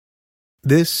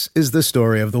This is the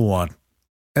story of the one.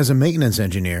 As a maintenance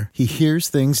engineer, he hears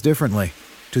things differently.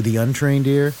 To the untrained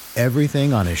ear,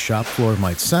 everything on his shop floor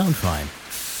might sound fine,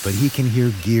 but he can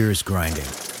hear gears grinding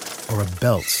or a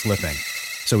belt slipping.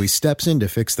 So he steps in to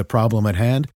fix the problem at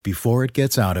hand before it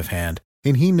gets out of hand.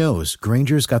 And he knows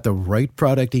Grainger's got the right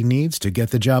product he needs to get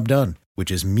the job done,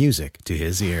 which is music to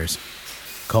his ears.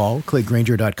 Call, click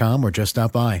Grainger.com, or just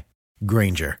stop by.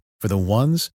 Grainger, for the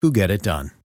ones who get it done.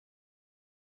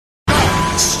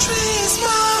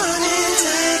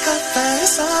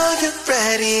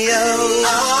 Radio.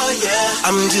 Oh yeah,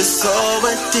 I'm just so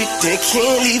addicted,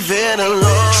 can't leave it alone.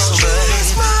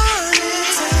 This morning,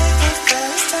 take the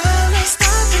first time to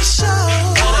start the show.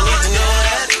 And I need to know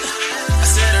that. I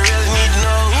said I really need to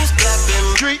know who's clapping.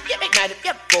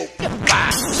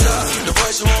 The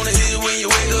voice you wanna hear when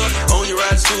you wake up, on your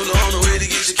ride to school or on the way to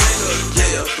get your cake up.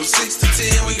 Yeah, from 6 to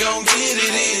 10 we gon' get it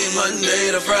in.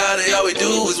 Monday to Friday, all we do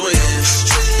is win.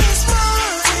 This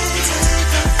morning, take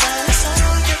the first time.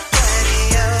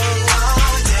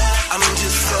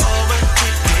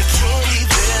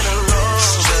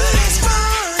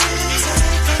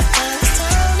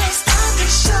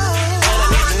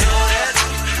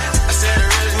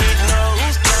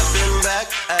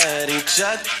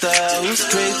 Who's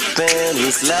creeping,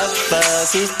 who's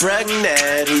lovers, who's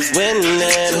pregnant, who's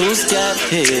winning, who's got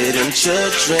hidden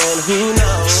children, who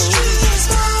knows?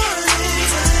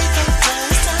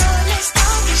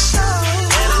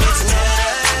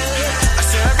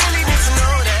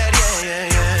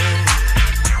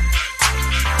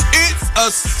 It's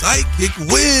a Psychic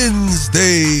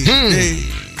Wednesday.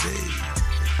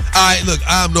 All right, look,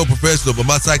 I'm no professional, but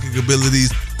my psychic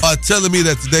abilities are telling me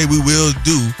that today we will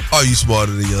do Are You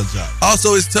Smarter Than Young Jock?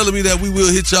 Also, it's telling me that we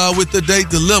will hit y'all with the date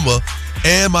dilemma,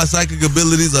 and my psychic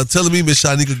abilities are telling me Miss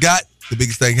Shanika got the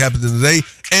biggest thing happening today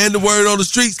and the word on the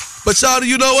streets. But Shawty,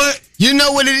 you know what? You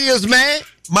know what it is, man.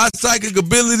 My psychic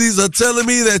abilities are telling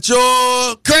me that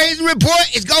your crazy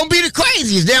report is gonna be the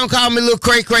craziest. They don't call me little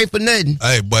cray for nothing.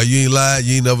 Hey, boy, you ain't lied.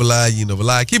 You ain't never lied. You ain't never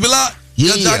lied. Keep it locked.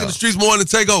 Yeah. Young Jock in the Streets morning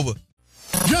takeover.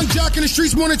 Young Jock in the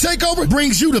Streets morning takeover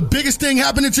brings you the biggest thing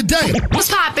happening today. What's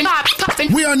poppin'?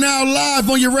 We are now live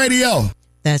on your radio.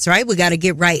 That's right. We got to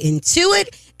get right into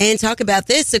it and talk about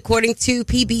this. According to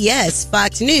PBS,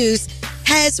 Fox News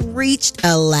has reached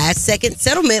a last-second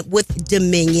settlement with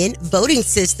Dominion Voting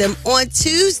System on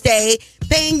Tuesday,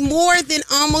 paying more than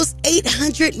almost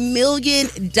 $800 million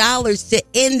to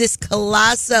end this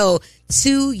colossal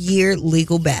 2-year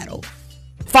legal battle.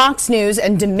 Fox News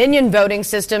and Dominion Voting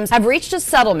Systems have reached a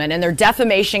settlement in their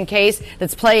defamation case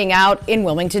that's playing out in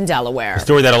Wilmington, Delaware. A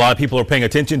story that a lot of people are paying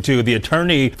attention to. The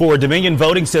attorney for Dominion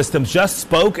Voting Systems just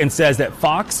spoke and says that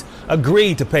Fox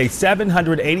agreed to pay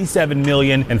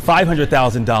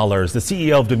 $787,500,000. The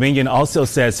CEO of Dominion also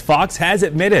says Fox has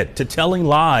admitted to telling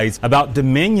lies about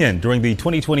Dominion during the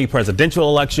 2020 presidential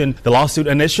election. The lawsuit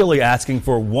initially asking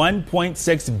for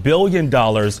 $1.6 billion.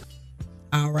 All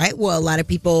right. Well, a lot of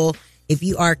people, if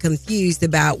you are confused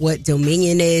about what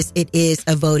Dominion is, it is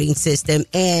a voting system.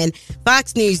 And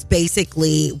Fox News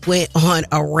basically went on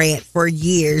a rant for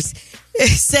years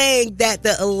saying that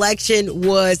the election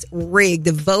was rigged.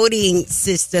 The voting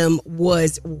system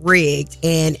was rigged.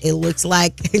 And it looks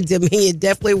like Dominion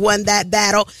definitely won that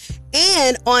battle.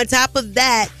 And on top of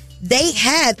that, they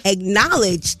have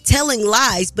acknowledged telling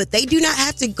lies, but they do not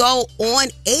have to go on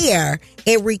air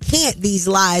and recant these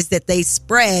lies that they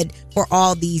spread for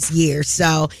all these years.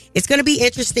 So it's going to be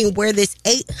interesting where this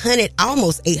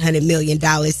almost $800 million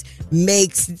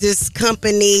makes this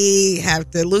company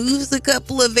have to lose a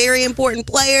couple of very important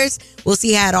players. We'll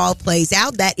see how it all plays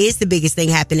out. That is the biggest thing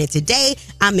happening today.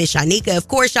 I'm Miss Shanika. Of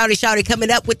course, Shawty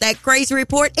coming up with that crazy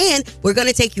report, and we're going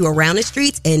to take you around the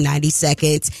streets in 90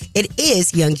 seconds. It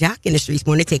is Young Jock in the Streets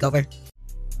Morning Takeover.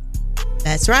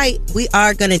 That's right. We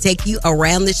are going to take you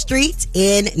around the streets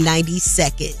in 90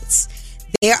 seconds.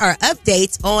 There are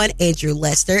updates on Andrew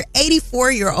Lester,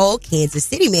 84-year-old Kansas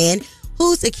City man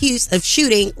who's accused of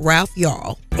shooting Ralph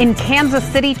Yarl. In Kansas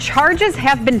City, charges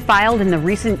have been filed in the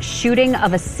recent shooting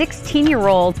of a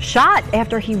 16-year-old shot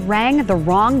after he rang the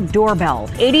wrong doorbell.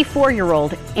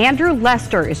 84-year-old Andrew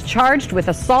Lester is charged with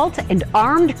assault and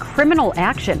armed criminal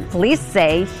action. Police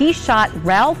say he shot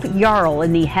Ralph Yarl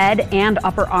in the head and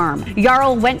upper arm.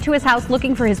 Yarl went to his house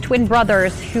looking for his twin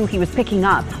brothers, who he was picking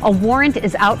up. A warrant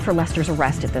is out for Lester's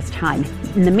arrest at this time.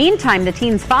 In the meantime, the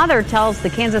teen's father tells the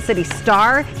Kansas City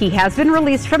Star he has been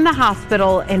released from the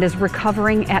hospital and is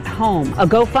recovering at home. A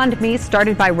GoFundMe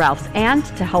started by Ralph's aunt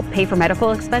to help pay for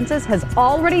medical expenses has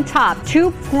already topped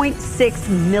 $2.6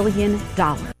 million.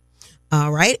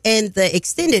 All right. And the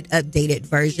extended updated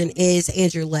version is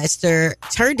Andrew Lester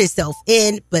turned himself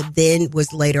in, but then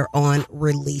was later on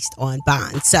released on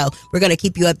bond. So we're going to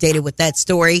keep you updated with that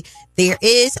story. There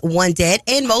is one dead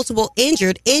and multiple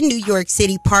injured in New York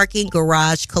City parking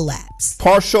garage collapse.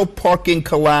 Partial parking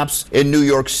collapse in New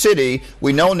York City.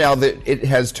 We know now that it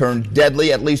has turned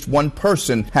deadly. At least one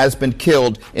person has been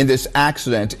killed in this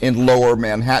accident in Lower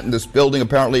Manhattan. This building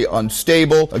apparently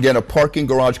unstable. Again, a parking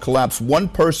garage collapse. One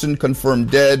person confirmed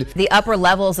dead. The upper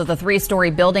levels of the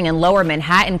three-story building in Lower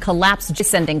Manhattan collapsed,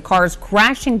 sending cars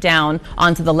crashing down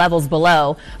onto the levels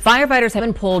below. Firefighters have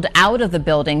been pulled out of the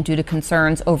building due to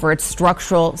concerns over its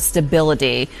structural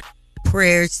stability.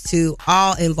 Prayers to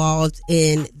all involved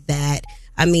in that.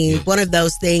 I mean, one of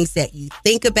those things that you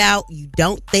think about, you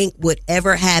don't think would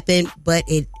ever happen, but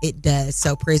it does.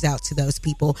 So prayers out to those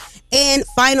people. And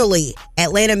finally,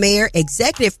 Atlanta Mayor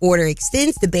executive order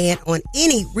extends the ban on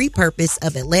any repurpose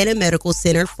of Atlanta Medical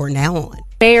Center for now on.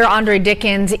 Mayor Andre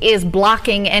Dickens is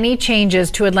blocking any changes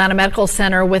to Atlanta Medical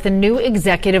Center with a new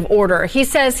executive order. He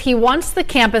says he wants the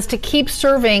campus to keep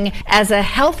serving as a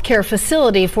healthcare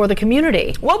facility for the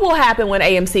community. What will happen when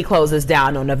AMC closes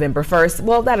down on November 1st?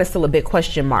 Well, that is still a big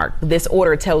question mark. This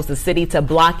order tells the city to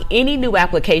block any new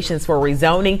applications for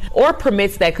rezoning or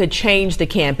permits that could change the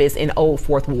campus in Old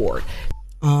Fourth Ward.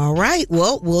 All right.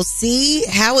 Well, we'll see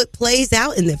how it plays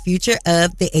out in the future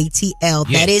of the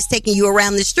ATL. That is taking you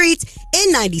around the streets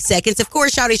in 90 seconds. Of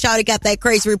course, Shawty got that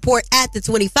crazy report at the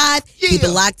 25. Keep it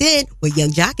locked in with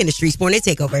Young Jock in the Streetz Morning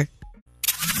Takeover.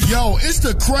 Yo, it's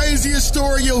the craziest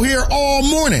story you'll hear all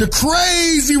morning. The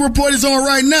crazy report is on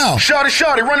right now.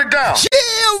 Shawty, run it down.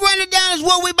 Chill, run it down is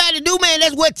what we about to do, man.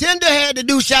 That's what Tinder had to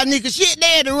do, Shanika. Shit, they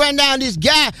had to run down this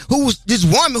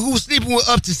woman who was sleeping with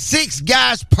up to 6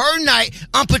 guys per night,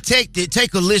 unprotected.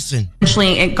 Take a listen.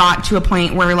 Eventually, it got to a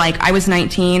point where, like, I was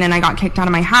 19 and I got kicked out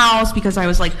of my house because I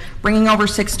was, like, bringing over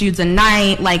 6 dudes a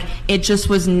night. Like, it just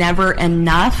was never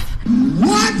enough.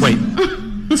 What? Wait.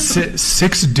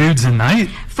 6 dudes a night?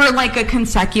 For like a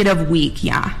consecutive week,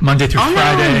 yeah. Monday through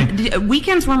Friday? No.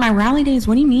 Weekends were my rally days.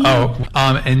 What do you mean?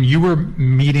 And you were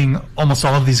meeting almost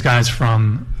all of these guys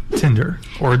from Tinder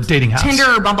or dating apps?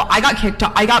 Tinder or Bumble. I got kicked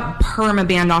off. I got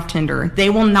perma-banned off Tinder. They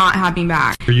will not have me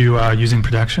back. Are you using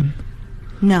protection?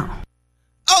 No.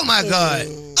 Oh, my God.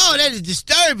 Oh, that is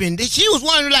disturbing. She was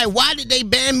wondering, like, why did they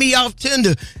ban me off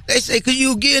Tinder? They say, because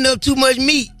you were getting up too much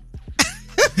meat.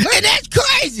 And that's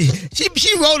crazy.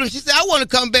 She wrote him. She said, I want to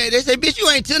come back. They said, bitch, you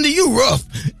ain't Tinder, you rough.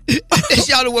 That's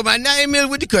y'all what my name is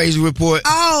with the crazy report.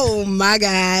 Oh, my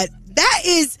God. That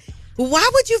is, why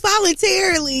would you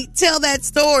voluntarily tell that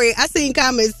story? I seen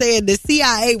comments saying the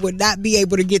CIA would not be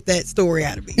able to get that story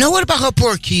out of me. Now, what about her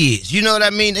poor kids? You know what I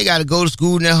mean? They got to go to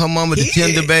school now. Her mama the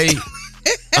Tinder babe.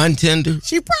 Untender.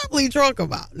 She probably drunk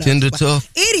about it. Tender tough.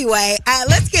 Anyway,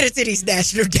 let's get into these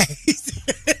national days.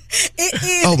 It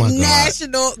is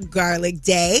National Garlic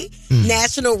Day,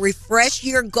 National Refresh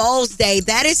Your Goals Day.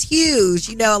 That is huge.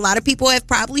 You know, a lot of people have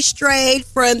probably strayed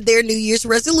from their New Year's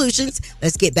resolutions.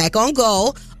 Let's get back on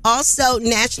goal. Also,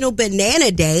 National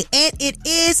Banana Day, and it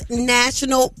is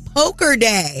National Poker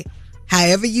Day.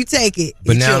 However you take it,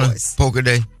 Banana it's yours. Poker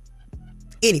Day.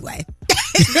 Anyway.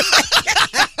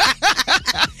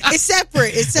 It's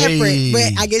separate, Hey.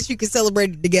 but I guess you can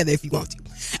celebrate it together if you want to.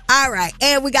 All right,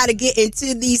 and we got to get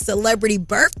into these celebrity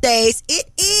birthdays. It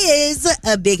is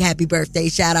a big happy birthday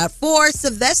shout out for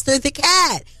Sylvester the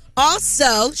Cat.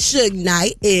 Also, Suge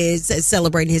Knight is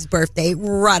celebrating his birthday,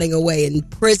 rotting away in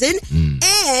prison.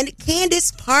 And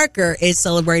Candace Parker is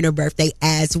celebrating her birthday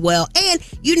as well. And,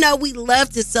 you know, we love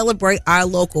to celebrate our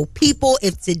local people.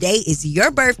 If today is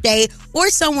your birthday or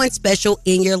someone special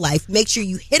in your life, make sure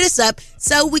you hit us up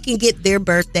so we can get their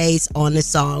birthdays on the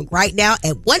song right now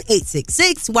at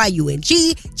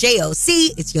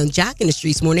 1-866-YUNG-JOC. It's Young Jock in the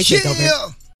Streetz Morning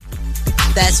Takeover.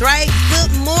 That's right.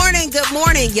 Good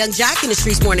morning. Young Jock in the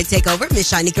Streetz Morning Takeover.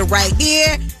 Miss Shanika right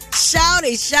here.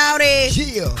 Shouty.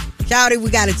 Yeah. Shouty, we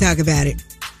got to talk about it.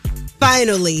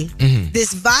 Finally,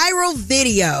 this viral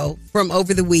video from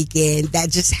over the weekend that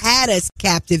just had us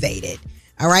captivated.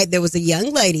 All right, there was a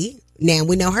young lady. Now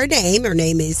we know her name. Her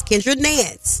name is Kendra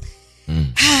Nance.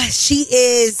 She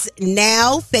is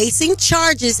now facing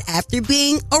charges after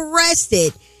being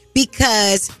arrested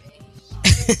because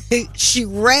she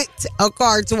wrecked a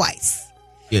car twice.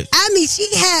 Yes. I mean,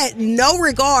 she had no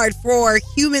regard for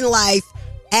human life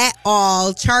at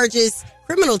all.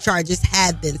 Criminal charges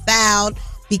have been filed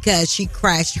because she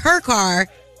crashed her car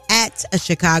at a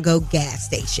Chicago gas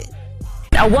station.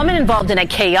 A woman involved in a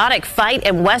chaotic fight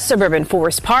in West Suburban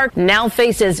Forest Park now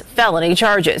faces felony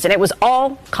charges, and it was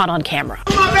all caught on camera.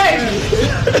 My baby.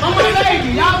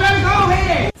 Y'all better go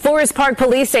ahead. Forest Park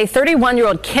police say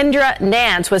 31-year-old Kendra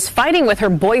Nance was fighting with her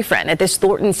boyfriend at this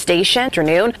Thornton station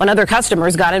afternoon when other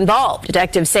customers got involved.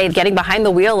 Detectives say getting behind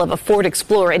the wheel of a Ford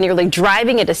Explorer and nearly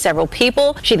driving into several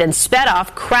people, she then sped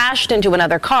off, crashed into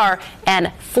another car,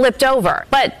 and flipped over.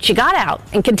 But she got out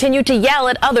and continued to yell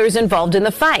at others involved in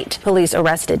the fight. Police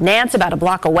arrested Nance about a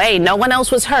block away. No one else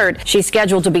was hurt. She's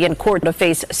scheduled to be in court to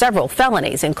face several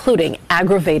felonies, including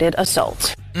aggravated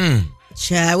assault.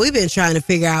 Child, we've been trying to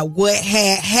figure out what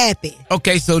had happened.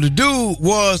 Okay, so the dude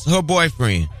was her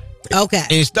boyfriend. Okay.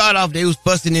 And it started off, they was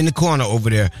fussing in the corner over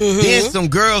there. Mm-hmm. Then some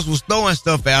girls was throwing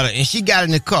stuff at her, and she got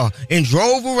in the car and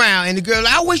drove around, and the girl,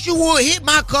 I wish you would hit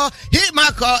my car,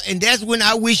 and that's when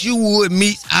I wish you would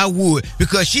meets I would,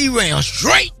 because she ran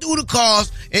straight through the cars,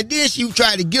 and then she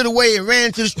tried to get away and ran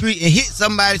into the street and hit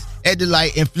somebody at the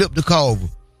light and flipped the car over.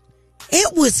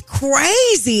 It was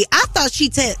crazy. I thought she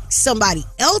took somebody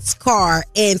else's car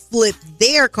and flipped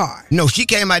their car. No, she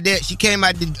came out there. She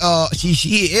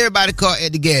hit everybody's car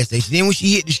at the gas station. Then when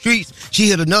she hit the streets, she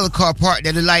hit another car parked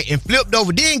at the light and flipped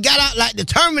over. Then got out like the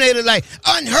Terminator, like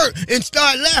unhurt, and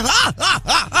started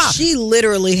laughing. She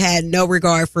literally had no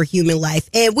regard for human life.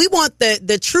 And we want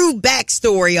the true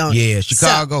backstory on it. Yeah,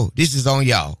 Chicago, this is on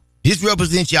y'all. This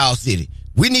represents y'all city.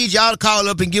 We need y'all to call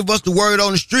up and give us the word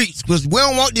on the streets, because we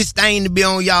don't want this thing to be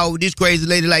on y'all with this crazy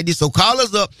lady like this. So call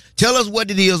us up, tell us what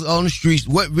it is on the streets,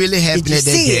 what really happened at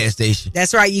that gas station.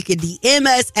 That's right. You can DM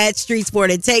us at Street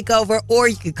Sport and Takeover, or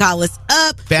you can call us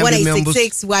up,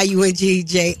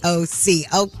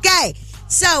 1-866-YUNGJOC. Okay.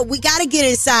 So we got to get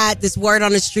inside this Word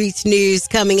on the Streets news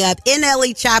coming up.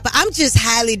 NLE Choppa, I'm just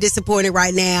highly disappointed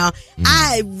right now.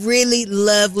 I really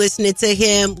love listening to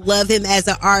him, love him as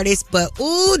an artist, but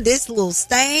ooh, this little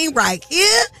stain right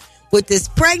here with this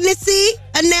pregnancy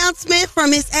announcement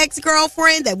from his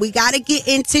ex-girlfriend that we got to get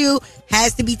into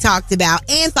has to be talked about,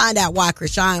 and find out why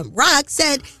Krishan Rock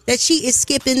said that she is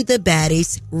skipping the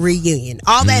Baddies reunion.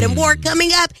 All that and more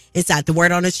coming up inside the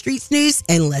Word on the Streets news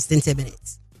in less than 10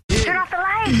 minutes. Turn off the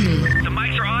lights. The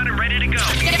mics are on and ready to go.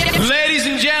 Ladies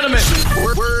and gentlemen.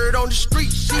 Word on the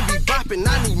street, she be bopping,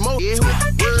 I need more. Yeah.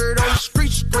 Word on the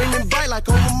street, screaming bite like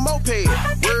on a moped.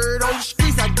 Word on the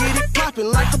streets, I get it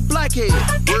popping like a blackhead.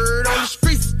 Word on the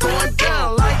streets, going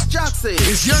down like Jock said.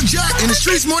 It's Young Jock in the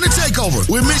Streets Morning Takeover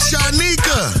with Miss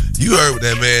Shanika. You heard what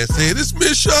that man said. It's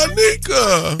Miss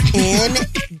Shanika. And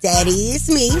daddy is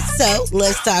me, so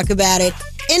let's talk about it.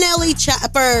 NLE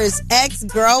Choppa's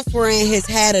ex-girlfriend has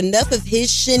had enough of his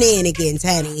shenanigans,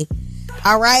 honey.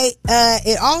 All right?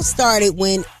 It all started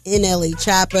when NLE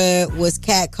Choppa was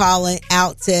catcalling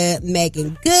out to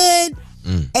Megan Good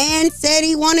and said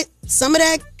he wanted some of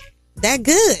that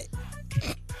good.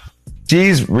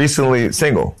 She's recently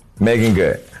single, Megan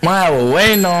Good. I was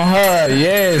waiting on her,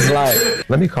 yes, like.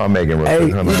 Let me call Megan real quick. Hey,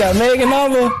 you got Megan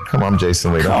number? Come on, I'm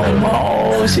Jason Lee. Come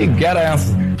on, she got to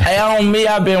answer. Hey, on me,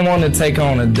 I've been wanting to take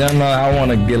on a dinner. I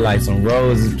want to get like some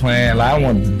roses planned. Like, I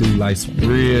want to do like some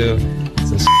real,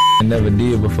 some I never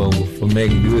did before for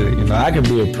Megan Good. You know, I could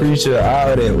be a preacher,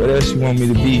 all that. What else you want me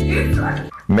to be?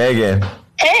 Megan.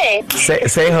 Hey.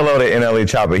 Say hello to NLE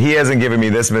Choppa. He hasn't given me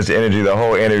this much energy the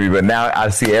whole interview, but now I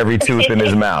see every tooth in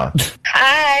his mouth.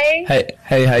 Hi.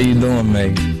 Hey, how you doing,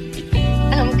 Megan?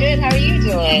 I'm good. How are you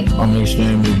doing? I'm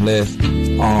extremely blessed.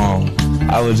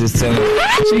 I was just telling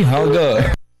her, she hung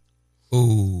up.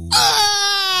 Ooh.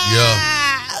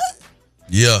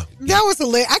 Yeah. That was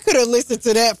hilarious. I could have listened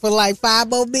to that for like 5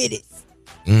 more minutes.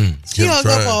 She hung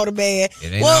up on the man.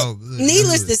 Well,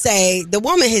 needless to say, the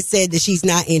woman has said that she's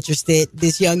not interested.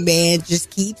 This young man just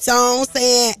keeps on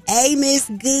saying, hey, Miss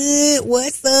Good,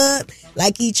 what's up?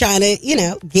 Like he trying to,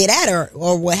 get at her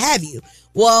or what have you.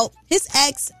 Well, his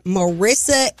ex,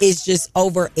 Marissa, is just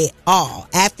over it all.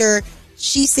 After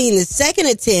she seen the second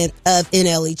attempt of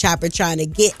NLE Choppa trying to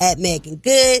get at Megan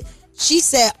Good, she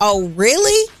said, oh,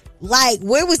 really? Like,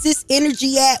 where was this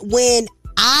energy at when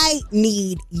I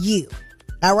need you?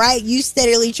 All right, you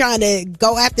steadily trying to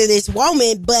go after this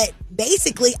woman, but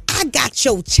basically, I got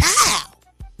your child.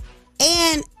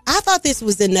 And I thought this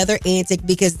was another antic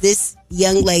because this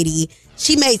young lady,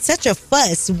 she made such a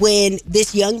fuss when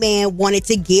this young man wanted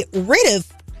to get rid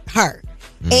of her.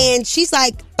 And she's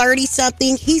like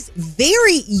 30-something. He's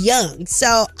very young. So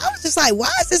I was just like, why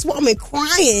is this woman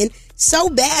crying so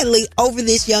badly over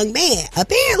this young man?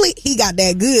 Apparently, he got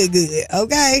that good,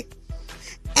 okay?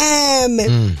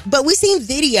 But we seen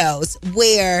videos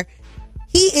where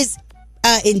he is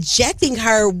injecting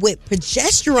her with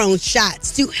progesterone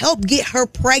shots to help get her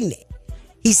pregnant.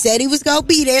 He said he was going to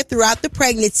be there throughout the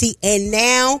pregnancy, and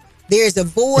now there's a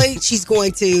void. She's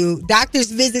going to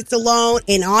doctor's visits alone,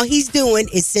 and all he's doing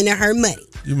is sending her money.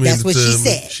 You mean that's what she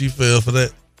said. She fell for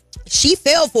that? she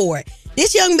fell for it.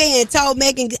 This young man told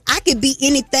Megan, I could be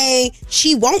anything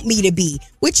she want me to be,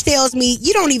 which tells me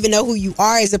you don't even know who you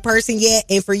are as a person yet.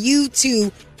 And for you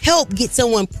to help get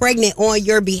someone pregnant on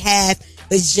your behalf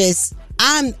is just,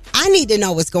 I need to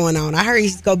know what's going on. I heard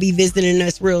he's going to be visiting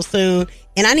us real soon,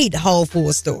 and I need the whole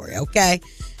full story, okay?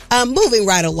 Moving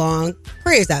right along,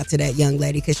 prayers out to that young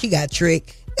lady because she got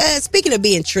tricked. Speaking of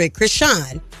being tricked,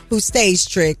 Krishan, who stays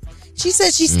tricked, she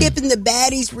says she's skipping the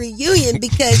Baddies reunion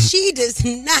because she does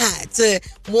not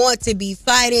want to be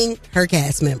fighting her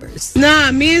cast members.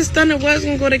 Nah, me and Stunner was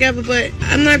going to go together, but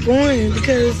I'm not going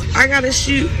because I got to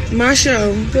shoot my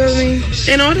show. Feel me?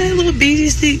 And all that little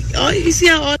BGC, you see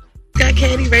how all got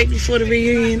candy right before the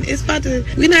reunion? It's about to,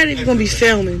 we're not even going to be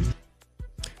filming.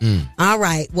 All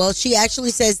right. Well, she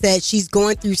actually says that she's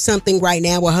going through something right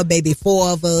now with her baby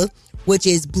father, which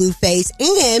is Blueface,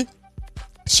 and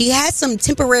she has some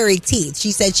temporary teeth.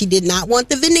 She said she did not want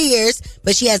the veneers,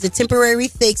 but she has a temporary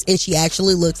fix, and she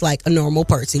actually looks like a normal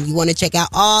person. You want to check out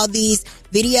all these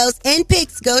videos and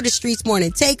pics, go to Streets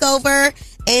Morning Takeover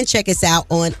and check us out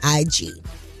on IG.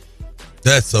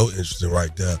 That's so interesting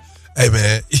right there. Hey,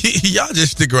 man, y'all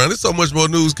just stick around. There's so much more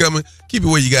news coming. Keep it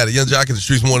where you got it. Young Jock in the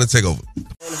Streets Morning Takeover.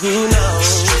 Who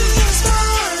knows?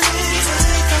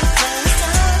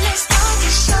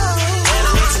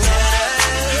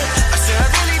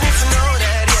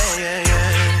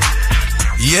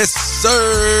 Yes,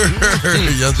 sir.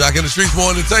 Young Jock in the Streets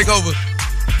Morning Takeover.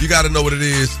 You got to know what it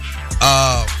is.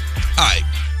 All right.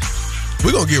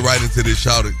 We're going to get right into this,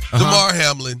 y'all. Damar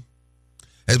Hamlin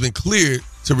has been cleared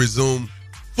to resume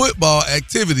football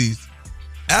activities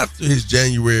after his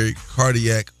January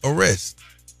cardiac arrest.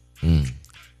 You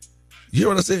hear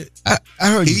what I said? I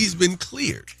heard he's been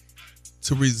cleared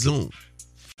to resume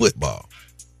football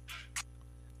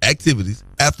activities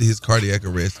after his cardiac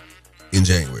arrest in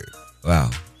January.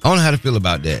 Wow. I don't know how to feel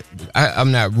about that.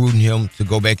 I'm not rooting him to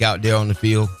go back out there on the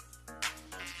field.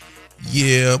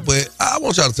 Yeah, but I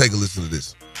want y'all to take a listen to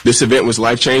this. This event was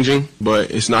life-changing, but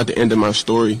it's not the end of my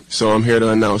story. So I'm here to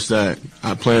announce that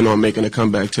I plan on making a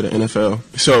comeback to the NFL.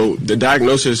 So the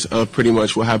diagnosis of pretty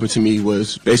much what happened to me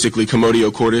was basically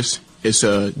commotio cordis. It's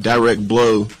a direct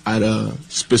blow at a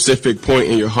specific point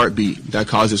in your heartbeat that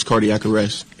causes cardiac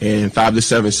arrest. And 5 to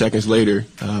 7 seconds later,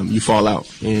 you fall out.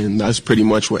 And that's pretty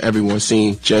much what everyone's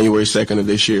seen January 2nd of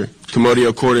this year.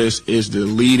 Commotio cordis is the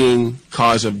leading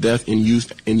cause of death in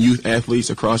youth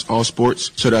athletes across all sports.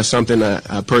 So that's something that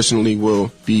I personally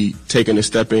will be taking a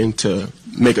step in to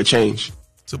make a change.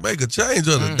 To make a change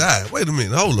or to die? Wait a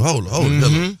minute. Hold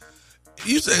on.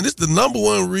 You saying this the number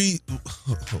one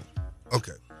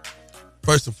Okay.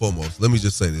 First and foremost, let me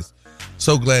just say this.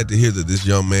 So glad to hear that this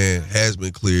young man has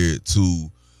been cleared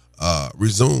to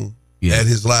resume at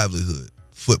his livelihood,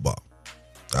 football.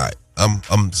 All right. I'm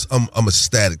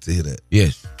ecstatic to hear that.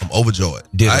 Yes. I'm overjoyed.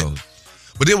 Ditto. Right?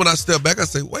 But then when I step back, I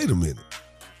say, wait a minute.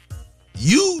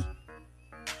 You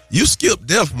skipped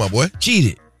death, my boy.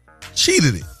 Cheated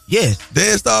it. Yes.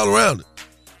 Danced all around it.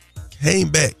 Came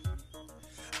back.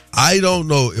 I don't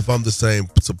know if I'm the same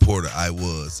supporter I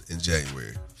was in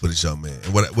January for this young man.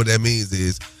 And what that means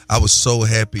is I was so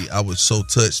happy, I was so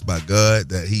touched by God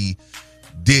that he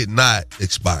did not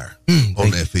expire on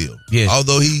that field. Yes.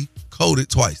 Although he coded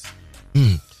twice.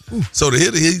 So to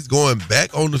hear that he's going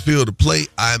back on the field to play,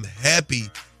 I'm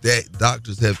happy that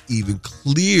doctors have even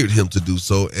cleared him to do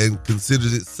so and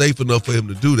considered it safe enough for him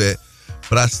to do that.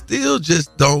 But I still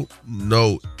just don't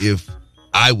know if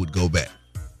I would go back.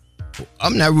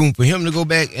 I'm not rooting for him to go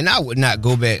back, and I would not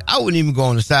go back. I wouldn't even go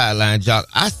on the sideline, Jock.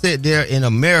 I sat there, and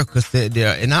America sat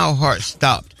there, and our heart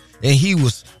stopped, and he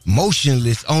was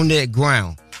motionless on that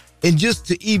ground. And just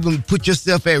to even put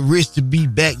yourself at risk to be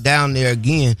back down there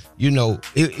again,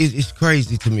 it's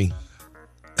crazy to me.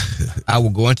 I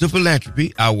would go into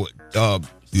philanthropy. I would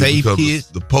save kids.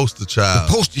 The poster child.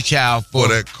 The poster child for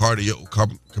that cardio. For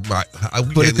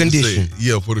the condition.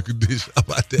 Yeah, for the condition. How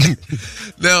about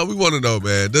that? Now, we want to know,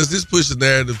 man, does this push the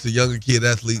narrative to younger kid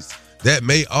athletes that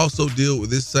may also deal with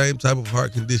this same type of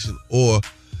heart condition or,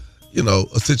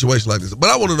 a situation like this? But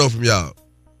I want to know from y'all,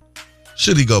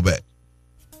 should he go back?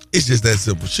 It's just that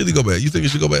simple. Should he go back? You think he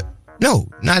should go back? No,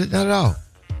 not at all.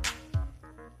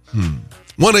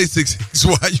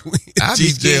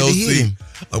 1-866-YUNGJLC.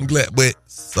 I'm glad, but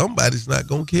somebody's not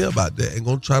going to care about that and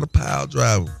going to try to pile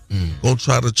drive him. Going to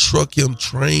try to truck him,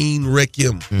 train wreck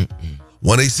him.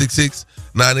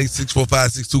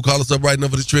 1-866-986-4562. Call us up right now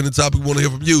for this trending topic. We want to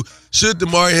hear from you. Should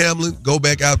Damar Hamlin go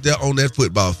back out there on that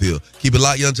football field? Keep it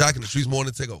locked. Young Jock in the Streets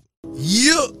Morning Takeover.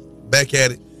 Yeah. Back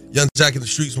at it. Young Jock in the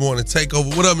Streets Morning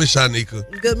Takeover. What up, Miss Shanika?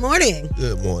 Good morning.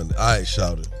 Good morning. All right,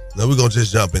 Shawty. Now we're going to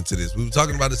just jump into this. We were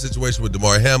talking about the situation with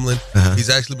Damar Hamlin. He's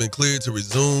actually been cleared to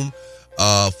resume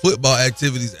football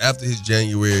activities after his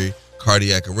January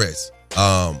cardiac arrest.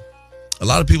 A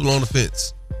lot of people on the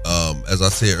fence. As I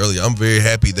said earlier, I'm very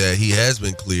happy that he has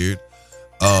been cleared.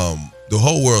 The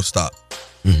whole world stopped,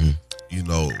 you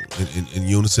know, in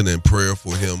unison and prayer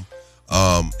for him.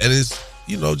 And it's,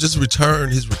 you know, just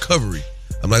his recovery.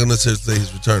 I'm not going to necessarily say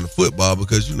his return to football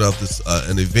because, you know, if this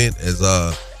an event as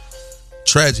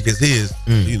tragic as his,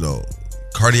 you know,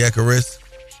 cardiac arrest,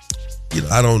 you know,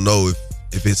 I don't know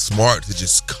if it's smart to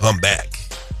just come back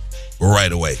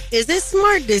right away. Is it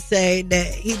smart to say that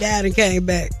he died and came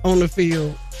back on the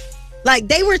field? Like,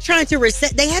 they were trying to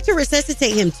they had to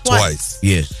resuscitate him twice.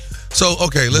 Yes. So,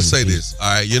 okay, let's say this.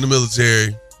 All right, you're in the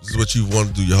military. This is what you want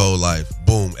to do your whole life.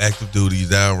 Boom, active duty,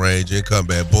 downrange, and come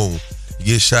back. Boom. You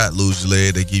get shot, lose your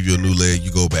leg, they give you a new leg,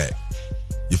 you go back.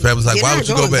 Your family's like, why would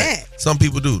you go back? Some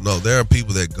people do. No, there are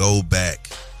people that go back.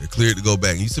 They're cleared to go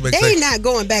back. And you sit back They're not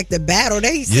going back to battle.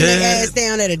 They sit their ass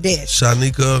down at a desk.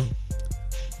 Shanika,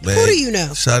 man. Who do you know?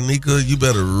 Shanika, you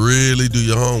better really do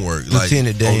your homework.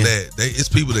 Lieutenant Dan. On that. It's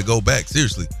people that go back,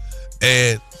 seriously.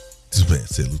 And this man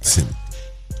said Lieutenant.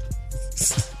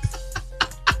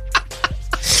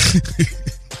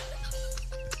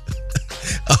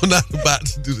 I'm not about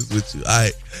to do this with you. All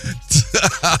right.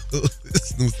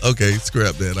 Okay,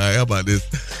 scrap that. All right, how about this?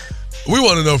 We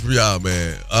want to know from y'all,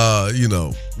 man. You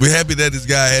know, we're happy that this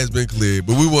guy has been cleared,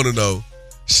 but we want to know,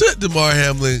 should Damar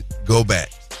Hamlin go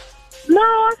back? No,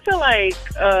 I feel like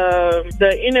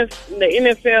the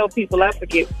NFL people, I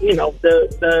forget, you know,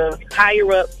 the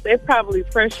higher ups, they probably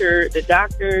pressured the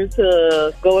doctors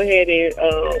to go ahead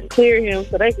and clear him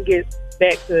so they can get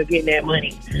back to getting that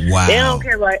money. Wow. They don't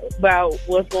care about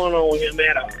what's going on with him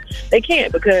at all. They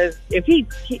can't, because if he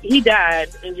died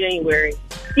in January,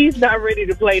 he's not ready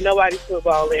to play nobody's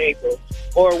football in April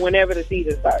or whenever the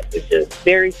season starts. It's just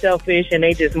very selfish, and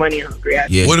they just money hungry.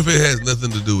 Yeah. What if it has nothing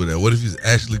to do with that? What if he's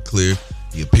actually clear?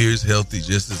 He appears healthy,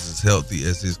 just as healthy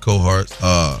as his cohorts.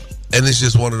 And it's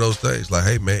just one of those things. Like,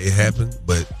 hey, man, it happened,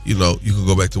 but, you know, you can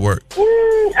go back to work.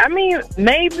 I mean,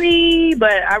 maybe,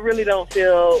 but I really don't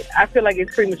feel... I feel like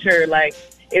it's premature. Like,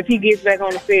 if he gets back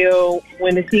on the field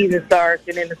when the season starts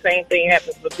and then the same thing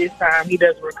happens, but this time he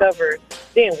doesn't recover,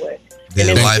 then what?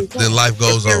 Then life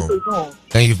goes on.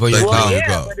 Thank you for your call.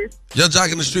 Young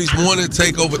Jock in the Streets morning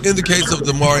takeover. In the case of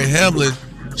Damar Hamlin,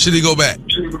 should he go back?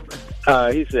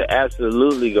 He should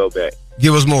absolutely go back.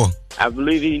 Give us more. I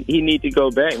believe he need to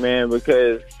go back, man,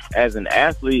 because as an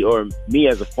athlete, or me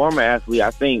as a former athlete,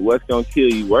 I think what's going to kill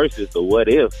you worse is the what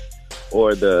if,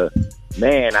 or the,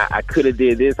 man, I could have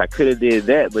did this, I could have did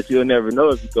that, but you'll never know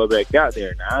if you go back out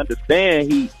there. Now, I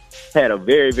understand he had a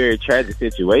very, very tragic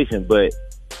situation, but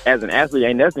as an athlete,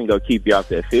 ain't nothing going to keep you off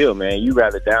that field, man. You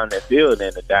rather down that field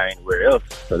than to die anywhere else.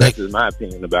 So that's just my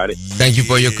opinion about it. Thank you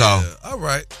for your call. All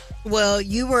right. Well,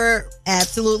 you were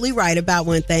absolutely right about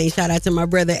one thing. Shout out to my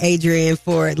brother Adrian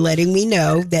for letting me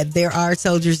know that there are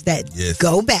soldiers that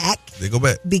go back. They go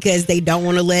back. Because they don't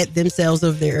want to let themselves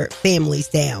or their families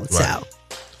down. Right. So,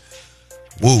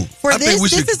 woo. For this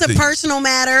is a personal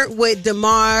matter with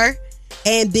Damar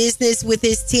and business with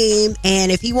his team.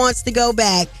 And if he wants to go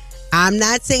back, I'm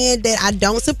not saying that I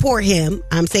don't support him.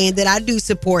 I'm saying that I do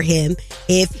support him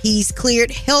if he's cleared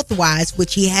health-wise,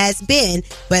 which he has been,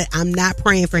 but I'm not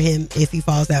praying for him if he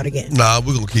falls out again. Nah,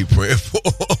 we're going to keep praying for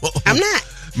him. I'm not.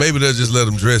 Maybe they'll just let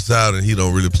him dress out and he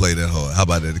don't really play that hard. How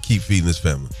about that? To keep feeding his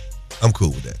family. I'm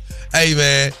cool with that. Hey,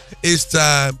 man, it's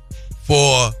time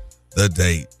for the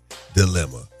date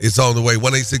dilemma. It's on the way.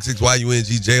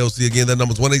 1-866-YUNG-JOC. Again, that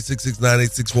number's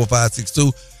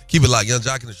 1-866-986-4562. Keep it locked. Young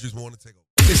Jock in the Streets morning takeover.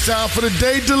 It's time for the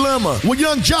Day Dilemma with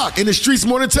Young Jock in the Streets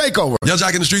Morning Takeover. Young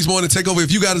Jock in the Streets Morning Takeover.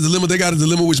 If you got a dilemma, they got a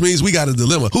dilemma, which means we got a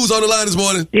dilemma. Who's on the line this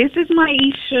morning? This is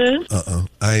Maisha.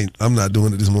 I'm not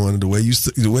doing it this morning. The way you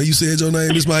said your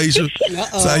name is Maisha.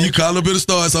 So you calling a bit of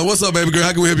stars. So what's up, baby girl?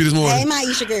 How can we help you this morning? Hey,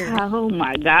 Maisha girl. Oh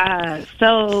my God.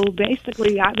 So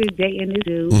basically, I've been dating this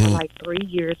dude for like 3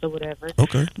 years or whatever.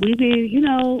 Okay. We've been,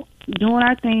 doing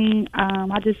our thing.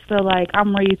 I just feel like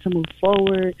I'm ready to move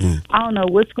forward. I don't know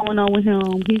what's going on with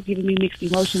him. He's giving me mixed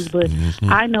emotions, but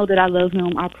I know that I love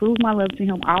him. I prove my love to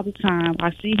him all the time. I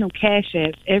see him cash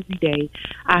apps every day.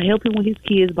 I help him with his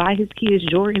kids, buy his kids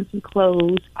Jordans and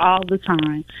clothes all the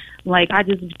time. Like, I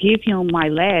just give him my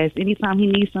last. Anytime he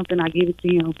needs something, I give it to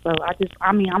him. So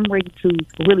I'm ready to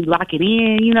really lock it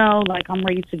in, Like, I'm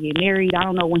ready to get married. I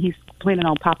don't know when he's planning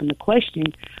on popping the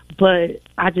question, but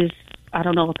I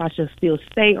don't know if I should still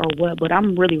stay or what, but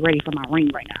I'm really ready for my ring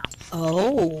right now.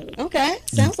 Oh, okay.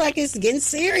 Sounds like it's getting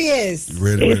serious. It's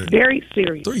very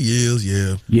serious. 3 years,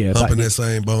 yeah. Yeah, Up in about- that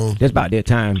same bone. That's about that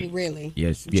time. Really?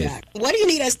 Yes. Jack, what do you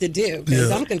need us to do? Because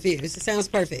Yeah. I'm confused. It sounds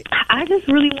perfect. I just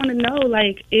really want to know,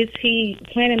 like, is he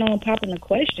planning on popping the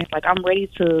question? Like, I'm ready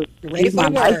to use my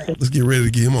license. Let's get ready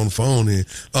to get him on the phone then.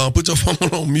 Put your phone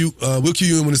on mute. We'll cue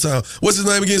you in when it's time. What's his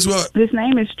name again, sweetheart? His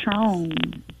name is Tron.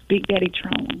 Big Daddy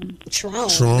Tron.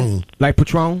 Tron. Like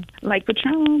Patron? Like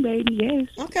Patron, baby, yes.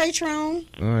 Okay, Tron.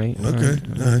 All right. Okay.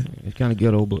 All right. It's kind of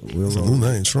ghetto, but we'll It's a new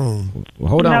name, Tron. Well,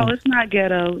 hold on. No, it's not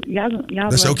ghetto. Y'all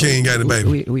That's like your king, got it,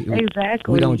 baby.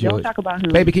 Exactly. We don't Don't judge. talk about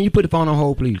him. Baby, can you put the phone on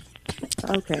hold, please?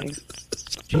 Okay.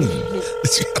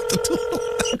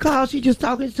 Because she just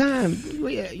talking time.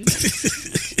 We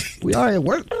are at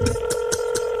work.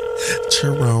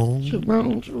 Tron.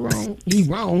 He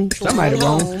wrong. Somebody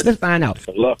wrong. Let's find out.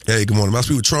 Hello. Hey, good morning. May I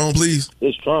speak with Tron, please?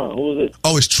 It's Tron. Who is it?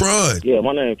 Oh, it's Tron. Yeah,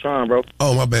 my name's Tron, bro.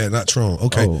 Oh, my bad, not Tron.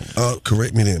 Okay.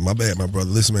 Correct me then. My bad, my brother.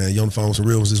 Listen, man, you on the phone with some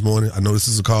real ones this morning. I know this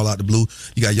is a call out the blue.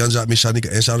 You got Young Jock, Miss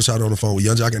Shanika, and Shout on the phone with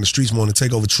Young Jock in the streets morning.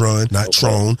 Take over Tron, not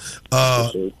Tron.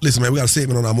 Listen, man, we got a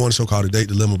segment on our morning show called The Date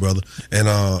Dilemma, brother. And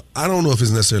I don't know if it's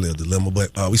necessarily a dilemma,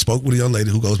 but we spoke with a young lady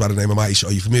who goes by the name of Maisha.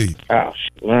 Are you familiar? Oh,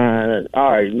 man. I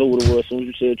already knew what it was as soon as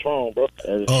you said Tron, bro.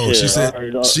 Oh, she said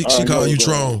she called you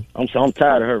Tron. I'm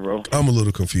tired of her, bro. I'm a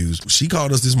little confused. She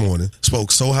called us this morning,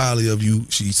 spoke so highly of you.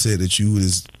 She said that you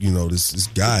is, this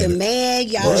guy. The man,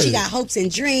 y'all, she got hopes and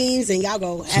dreams, and y'all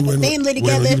go have a family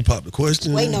together. Waiting on you to pop the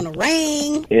question. Waiting on a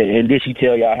ring. And did she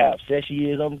tell y'all how upset she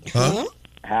is of me? Huh?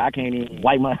 I can't even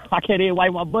wipe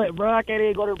my butt, bro. I can't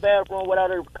even go to the bathroom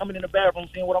without her coming in the bathroom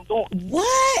seeing what I'm doing.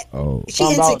 What? Oh, She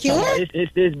insecure?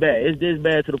 It's this bad. It's this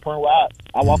bad to the point where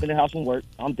I walk in the house from work.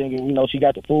 I'm thinking, she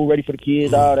got the food ready for the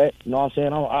kids, all that. You know what I'm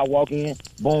saying? I walk in,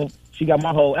 boom. She got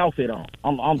my whole outfit on.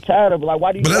 I'm tired of it. Like,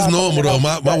 why do you? But that's normal though.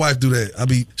 My wife do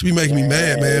that. She be making me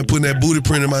mad, man. Putting that booty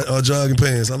print in my jogging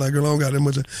pants. I'm like, girl, I don't got that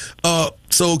much.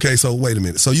 So wait a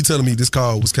minute. So you telling me this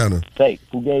call was kind of fake?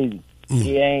 Who gave you?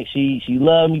 She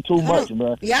loved me too much,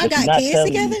 bro. Y'all got kids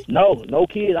together? No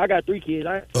kids. I got 3 kids.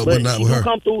 But not she with her.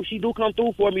 Come through. She do come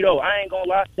through for me though. I ain't gonna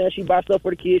lie. Then she buy stuff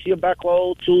for the kids. She'll buy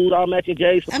clothes, shoes, all matching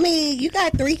J's. I mean, you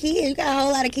got 3 kids. You got a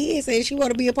whole lot of kids, and she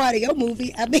want to be a part of your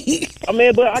movie. I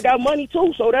mean, but I got money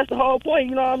too, so that's the whole point.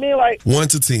 You know what I mean? Like 1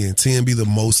 to 10. 10 be the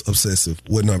most obsessive.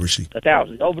 What number is she?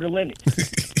 1,000 over the limit.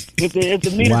 If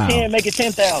the meter Wow. 10, make it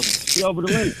 10,000. She over the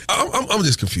limit. I'm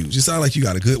just confused. You sound like you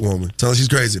got a good woman. Sounds like she's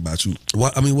crazy about you.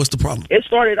 What's the problem? It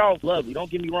started off lovely. Don't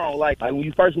get me wrong. Like when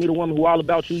you first meet a woman who all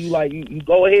about you, you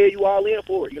go ahead, you all in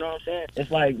for it. You know what I'm saying?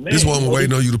 It's like, man. This woman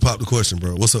waiting on you to pop the question,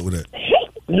 bro. What's up with that?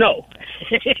 No.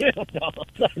 No.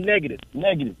 Negative.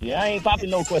 Yeah, I ain't popping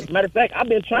no question. Matter of fact, I've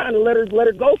been trying to let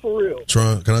her go for real.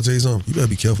 Tron, can I tell you something? You better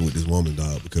be careful with this woman,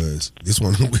 dog, because this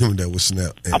one of the women that will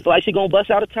snap. I feel like she gonna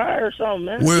bust out a tire or something,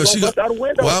 man. Well, she gonna bust out a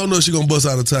window. Well, I don't know if she gonna bust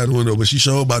out a tire window, but she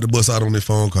sure about to bust out on that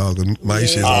phone call because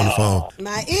Maisha is on the phone.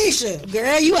 Maisha,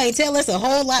 girl, you ain't tell us a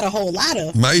whole lot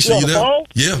of. Maisha, you there? Phone?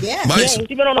 Yeah. Maisha.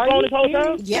 She been on the phone this whole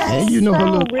time? Yes. And you know her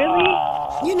little.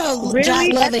 Really? You know, Really?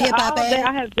 Jock Love and Hip Hop All that ad.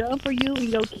 I have done for you and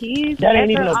your kids. That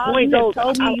ain't even After a all point, you though. have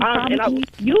told me, you promised me.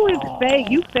 You is fake.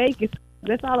 You fake.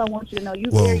 That's all I want you to know. You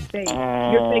Whoa. very fake.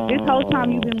 You're fake. This whole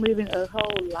time you've been living a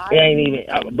whole lie. It ain't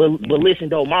even. But listen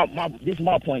though, this is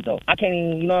my point though. I can't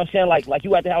even. You know what I'm saying? Like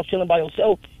you at the house chilling by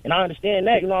yourself, and I understand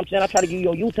that. You know what I'm saying? I try to give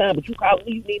you your time, but you call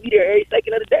me. You need me there every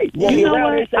second of the day. You want me You know around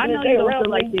every what? I second know of the he day don't around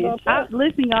feel like me, you know this. what I'm saying?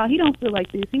 Listen, y'all, he don't feel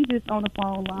like this. He just on the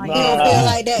phone line. He don't feel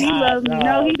like that. He loves me.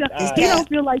 No, he don't. Nah. He don't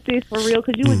feel like this for real.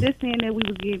 Because you was just saying that we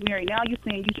was getting married. Now you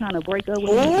saying you trying to break up with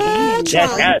me.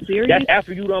 That's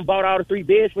after you done bought all the 3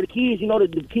 beds for the kids. You know the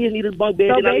kids need a bunk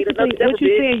bed. So and I need another basically, what separate you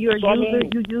bed. saying? You're a So, I user.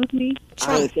 mean, You use me.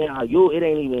 I ain't saying how you. It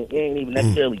ain't even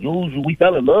necessarily usual. We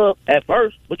fell in love at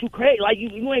first, but you crazy. Like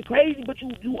you ain't crazy, but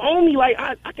you own me. Like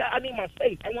I need my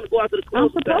space. I want to go out to the club. I'm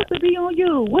supposed to be on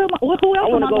you. Who else am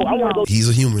I going to be on? He's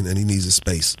a human and he needs his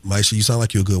space. Maisha, you sound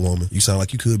like you're a good woman. You sound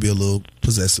like you could be a little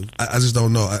possessive. I just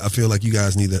don't know. I feel like you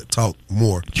guys need to talk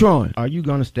more. Tron, are you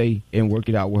gonna stay and work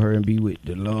it out with her and be with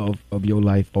the love of your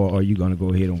life, or are you gonna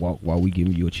go ahead and walk while we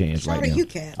giving you a chance right now?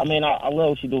 I mean, I love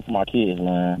what she do for my kids,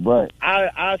 man. But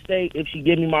I'll stay if she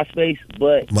give me my space.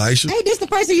 But Maisha, Hey, this the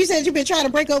person you said you've been trying to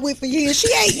break up with for years.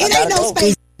 It ain't no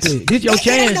space. This your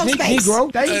chance,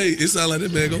 Negro. Hey, it sounds like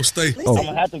that man gonna stay. I'm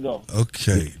gonna have to go.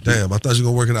 Okay, damn. I thought you were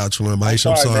gonna work it out, Troy.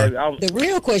 Maisha, I'm sorry. Baby. The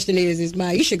real question is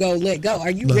Maisha go let go? Are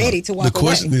you No, ready to walk The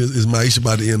question is Maisha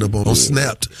about to end up on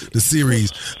Snapped, the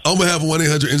series? I'm gonna have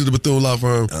 1-800 Enter the Bethune Law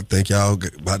Firm. I think y'all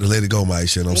about to let it go,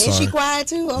 Maisha, and I'm sorry. she quiet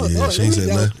too? Oh, yeah, Lord, she ain't here we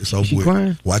said go. nothing. It's over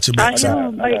with. Watch your back. I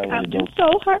know, like, I'm just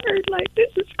so hurt. Like, this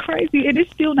is crazy, and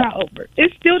it's still not over.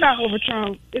 It's still not over,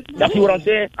 Trump. Y'all see what I'm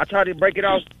saying? I tried to break it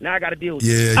off. Now I got to deal with it.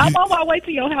 Yeah, I'm on my way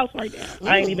to your house right now.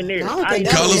 I ain't even there. Call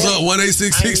us up,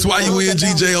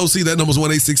 1-866-YUNGJOC. That number's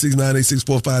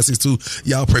 1-866-986-4562.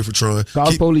 Y'all pray for Tron.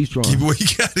 Call police, Tron. Keep it where you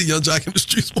got it. Young Jock in the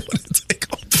streets morning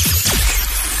takeover.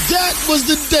 That was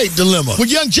the date dilemma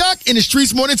with Young Jock in the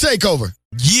Streets Morning Takeover.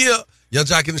 Yeah. Young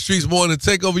Jock in the streets morning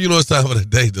takeover. You know it's time for the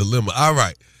day dilemma. All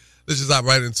right. Let's just hop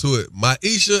right into it.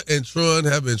 Maisha and Tron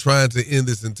have been trying to end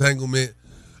this entanglement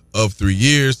of 3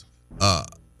 years.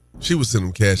 She was sending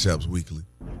him cash apps weekly.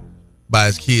 Buy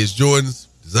his kids Jordans,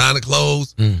 designer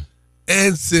clothes,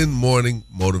 and send morning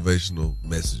motivational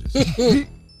messages.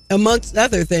 Amongst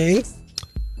other things.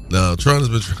 Now, Tron has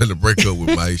been trying to break up with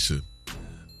Maisha.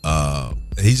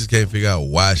 And he just can't figure out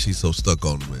why she's so stuck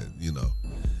on him, man. You know,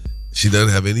 she doesn't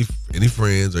have any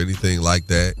friends or anything like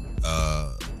that.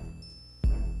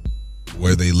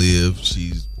 Where they live,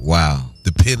 she's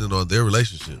dependent on their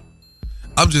relationship.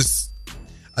 I just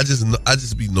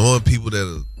be knowing people that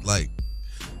are like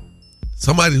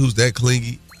somebody who's that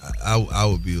clingy. I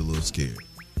would be a little scared.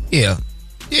 Yeah,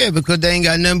 because they ain't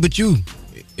got nothing but you,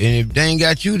 and if they ain't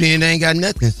got you, then they ain't got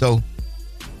nothing. So,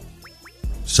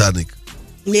 Shanika.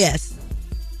 Yes.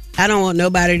 I don't want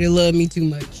nobody to love me too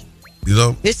much. You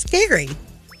know? It's scary.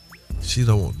 She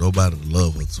don't want nobody to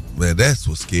love her too. Man, that's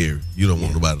what's scary. You don't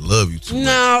want nobody to love you too much.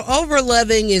 No, over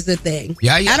loving is a thing.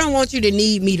 Yeah. I don't want you to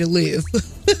need me to live.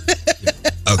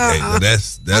 Okay, now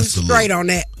that's I'm straight on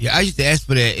that. Yeah, I used to ask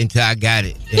for that until I got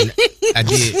it. And I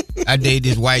did. I dated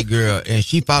this white girl, and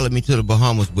she followed me to the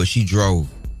Bahamas, but she drove.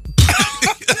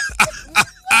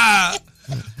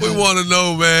 We want to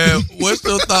know, man, what's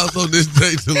your thoughts on this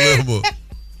date dilemma?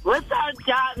 What's up,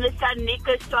 Job, Mr.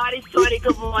 Nika? Shorty,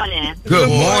 good morning. Good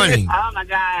morning. Oh, my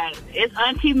God. It's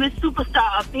Auntie Miss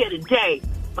Superstar up here today.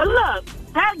 But look,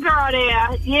 that girl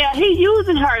there, yeah, he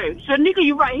using her. Shanika,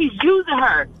 you're right. He's using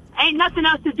her. Ain't nothing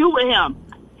else to do with him.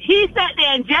 He sat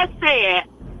there and just said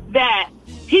that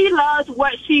he loves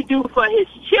what she do for his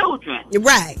children.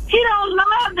 Right. He don't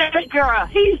love that girl.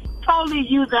 He's totally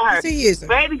using her.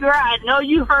 Baby girl, I know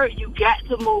you hurt. You got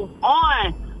to move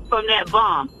on from that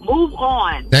bomb. Move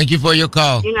on. Thank you for your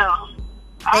call. You know.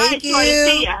 Thank you.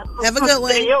 Have a good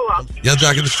one. Young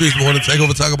Jock in the streets morning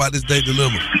takeover. Talk about this date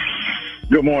dilemma.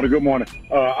 Good morning.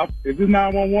 Is this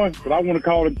 911? Because I want to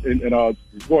call and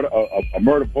report a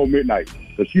murder before midnight.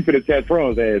 So she finna tear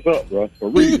Tron's ass up, bro. For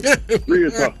real. Real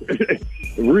talk.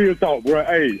 Real talk, bro.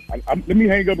 Hey, let me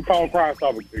hang up and call Crime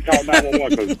Stop and call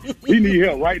 911 because he need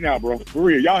help right now, bro. For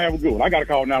real. Y'all have a good one. I got to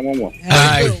call 911.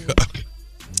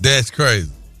 That's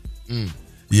crazy.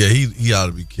 Yeah, he ought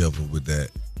to be careful with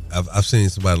that. I've seen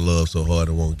somebody love so hard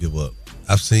and won't give up.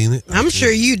 I've seen it. I'm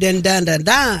sure you done. Done.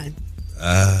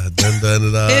 No,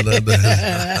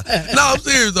 I'm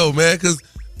serious though, man. Because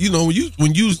you know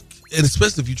when you, and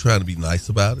especially if you're trying to be nice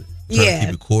about it, trying to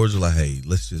keep it cordial. Like, hey,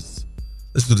 let's do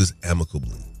this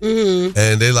amicably. Mm-hmm.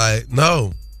 And they're like,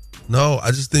 no, I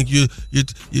just think you're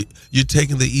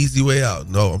taking the easy way out.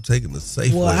 No, I'm taking the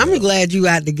safe way. Well, I'm glad you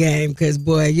out the game because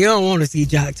boy, you don't want to see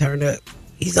Jock turn up.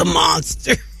 He's a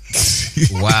monster.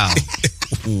 Wow.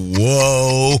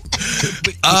 Whoa.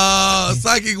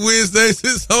 Psychic Wednesdays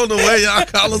is on the way. Y'all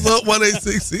call us up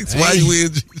 1-866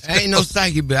 YUNG. Ain't no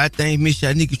psychic, but I think Miss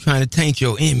Shanika trying to taint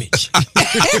your image. Call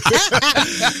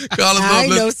us I up.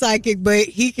 ain't no psychic, but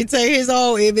he can take his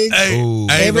own image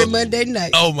every Monday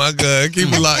night. Oh my God.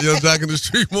 Keep it locked. Young Jock in the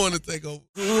street morning takeover.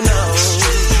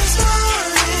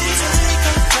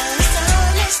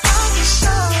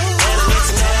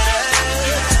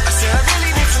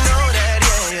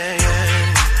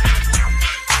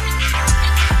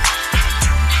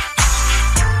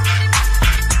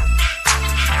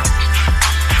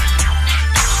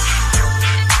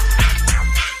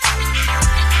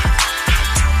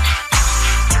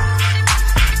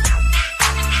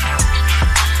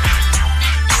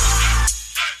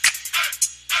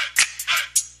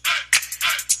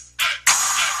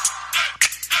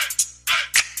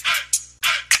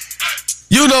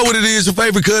 know what it is. Your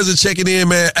favorite cousin checking in,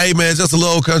 man. Hey, man, just a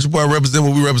little old country boy represent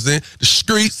what we represent. The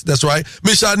streets, that's right.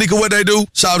 Miss Shanika, what they do?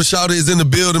 Shouter is in the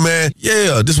building, man.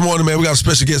 Yeah, this morning, man, we got a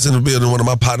special guest in the building. One of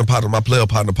my partner, my player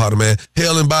partner, man.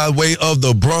 Hailing by way of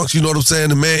the Bronx, you know what I'm saying?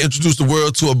 The man introduced the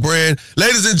world to a brand.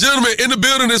 Ladies and gentlemen, in the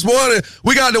building this morning,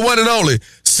 we got the one and only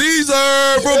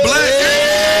Caesar from Black Ink.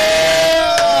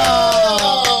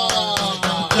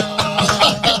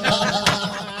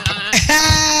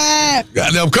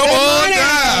 Goddamn, come on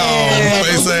down.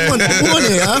 Good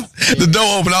morning, huh? The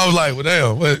door opened. I was like, well,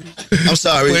 damn. What? I'm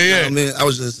sorry. Where Man, I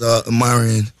was just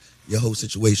admiring your whole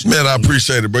situation. Man, I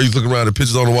appreciate it, bro. You looking around the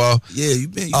pictures on the wall? Yeah,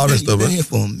 you've been man. here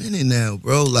for a minute now,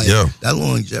 bro. Like, that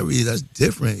longevity, that's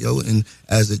different, yo. And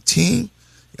as a team,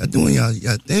 y'all doing y'all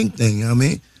thing, you know what I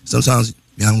mean? Sometimes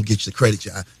y'all don't get the credit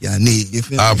y'all need. You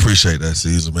feel me? I appreciate that,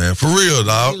 Caesar, man. For real,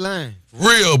 dog.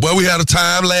 Real, boy. We had a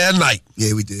time last night.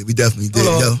 Yeah, we did. We definitely did,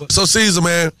 yo. So, Caesar,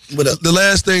 man, what up? The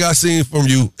last thing I seen from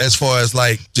you as far as,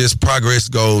 like, just progress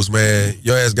goes, man,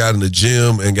 your ass got in the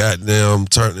gym and goddamn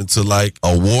turned into, like,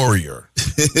 a warrior.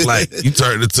 Like, you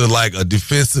turned into, like, a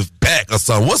defensive back or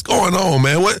something. What's going on,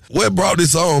 man? What brought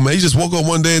this on, man? You just woke up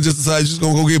one day and just decided you're just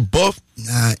going to go get buff?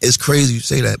 Nah, it's crazy you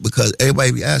say that because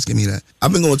everybody be asking me that.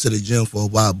 I've been going to the gym for a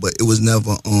while, but it was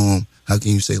never, how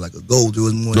can you say, like a goal? It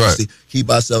was more just to keep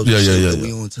ourselves we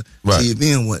on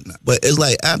TV and whatnot. But it's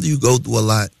like after you go through a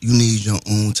lot, you need your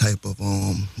own type of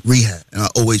rehab. And I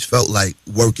always felt like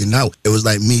working out, it was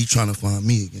like me trying to find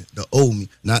me again, the old me,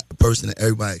 not the person that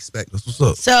everybody expects. That's what's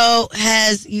up. So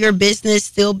has your business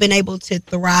still been able to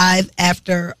thrive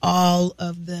after all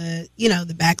of the,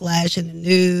 the backlash and the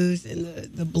news and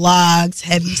the blogs?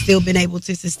 Have you still been able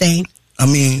to sustain? I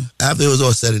mean, after it was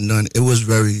all said and done, it was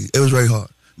very hard.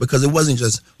 Because it wasn't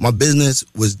just, my business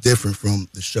was different from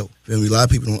the show. A lot of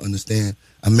people don't understand.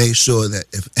 I made sure that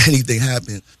if anything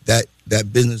happened, that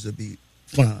business would be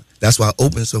fine. That's why I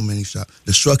opened so many shops.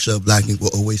 The structure of Black Ink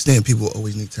will always stand. People will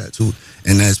always need tattooed.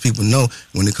 And as people know,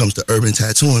 when it comes to urban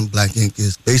tattooing, Black Ink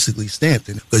is basically stamped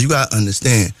in it. Because you got to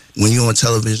understand, when you're on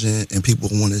television and people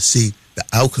want to see the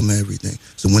outcome of everything.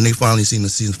 So when they finally seen the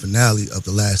season finale of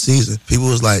the last season, people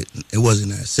was like, it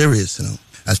wasn't that serious to them.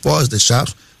 As far as the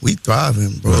shops, we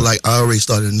thriving, bro. Like, I already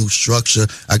started a new structure.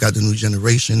 I got the new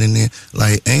generation in there.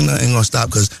 Like, ain't nothing gonna stop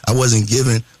because I wasn't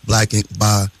given Black Ink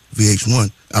by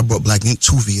VH1. I brought Black Ink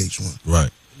to VH1.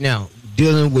 Right. Now,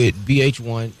 dealing with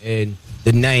VH1 and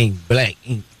the name Black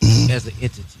Ink as an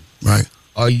entity. Right.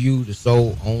 Are you the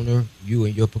sole owner, you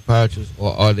and your proprietors,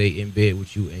 or are they in bed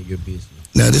with you and your business?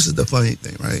 Now, this is the funny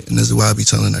thing, right? And this is why I be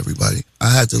telling everybody.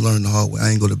 I had to learn the hard way. I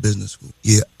ain't go to business school.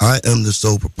 Yeah, I am the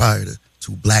sole proprietor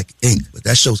to Black Ink, but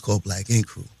that show's called Black Ink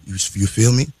Crew. You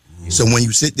feel me? So when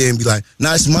you sit there and be like,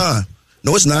 nah, it's mine.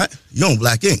 No, it's not. You own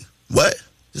Black Ink. What?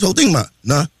 This whole thing mine.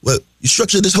 Nah. Well, you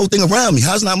structured this whole thing around me.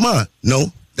 How's it not mine?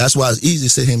 No. That's why it's easy to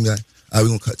sit here and be like, all right, we're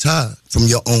gonna cut ties from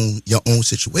your own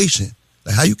situation.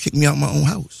 Like, how you kick me out my own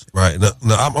house? Right. No,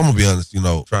 I'm gonna be honest,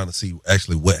 trying to see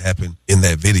actually what happened in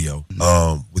that video,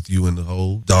 with you and the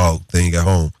whole dog thing at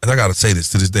home. And I gotta say this,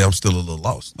 to this day, I'm still a little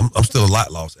lost. I'm still a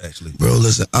lot lost, actually. Bro,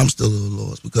 listen, I'm still a little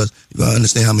lost because you gotta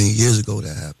understand how many years ago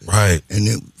that happened. Right. And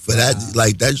then for that,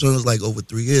 like, that joint was like over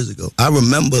 3 years ago. I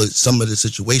remember some of the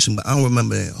situation, but I don't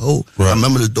remember that whole. Right. I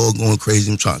remember the dog going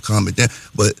crazy and trying to calm it down.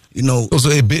 But, so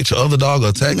it bit your other dog or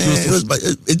attacked you? Man, it was like,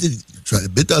 it did try to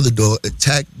bit the other dog,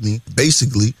 attacked me,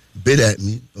 basically bit at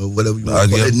me, or whatever you want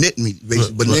to call it. It nipped me,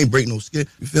 basically, but it ain't break no skin.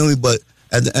 You feel me? But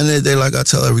at the end of the day, like I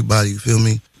tell everybody, you feel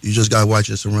me? You just gotta watch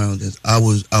your surroundings. I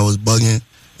was bugging,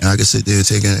 and I could sit there and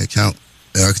take into account,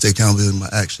 and I could take accountability of my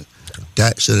action.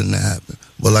 That shouldn't have happened.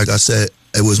 But like I said,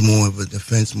 it was more of a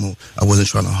defense mode. I wasn't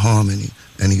trying to harm any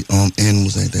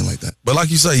animals or anything like that. But like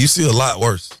you say, you see a lot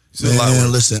worse.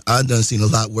 Listen, I done seen a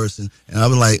lot worse, and I've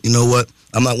been like, you know what?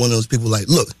 I'm not one of those people like,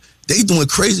 look, they doing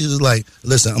crazy. Just like,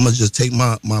 listen, I'm gonna just take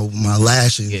my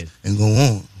lashes and go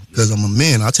on because I'm a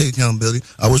man. I take accountability.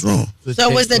 I was wrong. So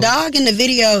was the dog in the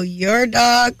video your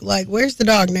dog? Like, where's the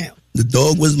dog now? The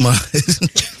dog was mine.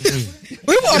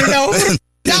 We want to know who the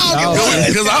dog was.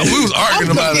 Because we was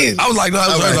arguing about it. I was like, no,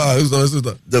 it was his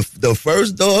dog. The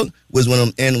first dog was one of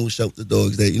them animal shelter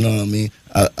dogs that, you know what I mean?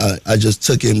 I just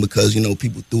took him because,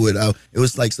 people threw it out. It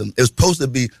was like it was supposed to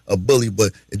be a bully,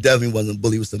 but it definitely wasn't a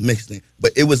bully. It was a mixed thing.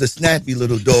 But it was a snappy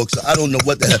little dog, so I don't know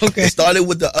what the hell. Okay. It started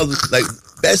with the other, like,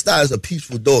 Bed-Stuy is a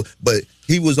peaceful dog, but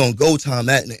he was on go time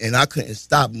and I couldn't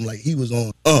stop him like he was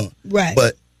on, Right.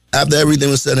 But After everything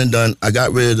was said and done, I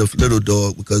got rid of the little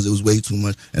dog because it was way too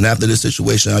much. And after this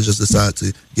situation, I just decided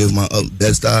to give my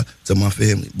Bed-Stuy to my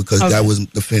family because that was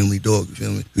the family dog. You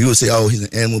feel me? You would say, "Oh, he's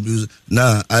an animal abuser."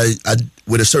 Nah, I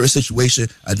with a certain situation,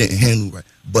 I didn't handle right,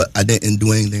 but I didn't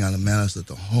do anything out of malice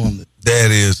to harm them.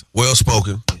 That is well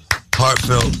spoken,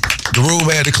 heartfelt. The room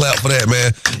had to clap for that,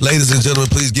 man. Ladies and gentlemen,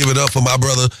 please give it up for my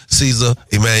brother, Caesar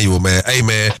Emmanuel, man. Hey,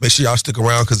 man, make sure y'all stick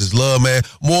around because it's love, man.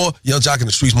 More Young Jock in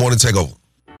the Streets Morning Takeover.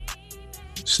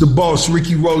 It's the boss,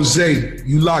 Ricky Rose.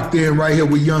 You locked in right here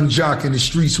with Young Jock in the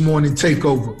Streets Morning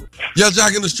Takeover. Young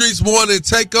Jock in the Streets Morning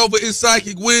Takeover. It's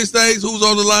Psychic Wednesdays. Who's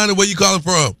on the line and where you calling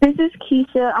from? This is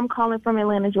Keisha. I'm calling from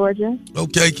Atlanta, Georgia.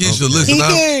 Okay, Keisha, listen,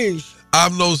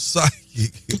 I'm no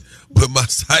psychic, but my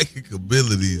psychic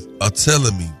abilities are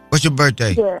telling me. What's your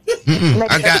birthday? Yeah.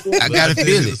 I got to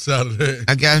feel it.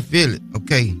 I got to feel it.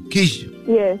 Okay, Keisha.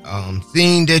 Yes.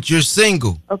 Seeing that you're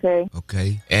single. Okay.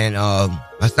 Okay. And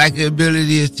my psychic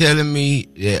ability is telling me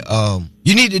that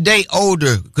you need to date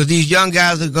older because these young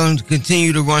guys are going to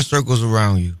continue to run circles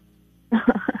around you.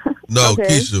 No, okay.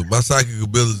 Keisha, my psychic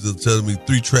abilities are telling me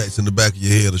 3 tracks in the back of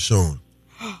your head are showing.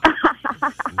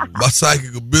 My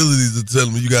psychic abilities are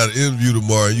telling me you got an interview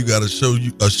tomorrow and you got to show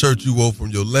you a shirt you wore from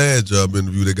your last job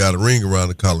interview that got a ring around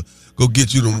the collar. Go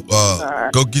get you the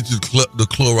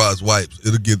Clorox wipes.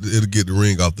 It'll get the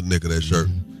ring off the neck of that shirt.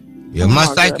 Yeah, my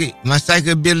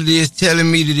psychic ability is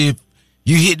telling me that if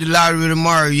you hit the lottery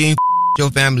tomorrow, you ain't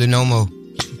your family no more.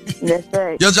 That's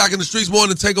right. Young Jock in the Streets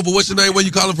Morning Takeover. What's your name? Where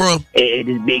you calling from? Hey,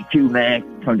 this Big Q, man,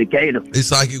 from Decatur. It's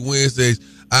Psychic Wednesdays.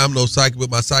 I'm no psychic,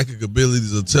 but my psychic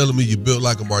abilities are telling me you built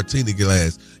like a martini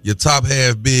glass. Your top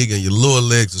half big and your lower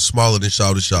legs are smaller than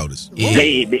shoulders. Yeah.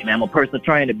 Hey, big man, I'm a personal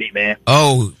trainer, big man.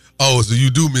 Oh, so you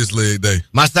do miss leg day.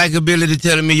 My psychic ability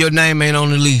telling me your name ain't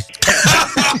on the list.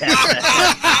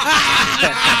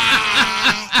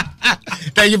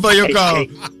 Thank you for your call.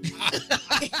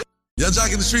 Young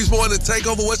Jock in the Streets Morning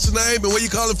Takeover. What's your name and where you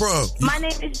calling from? My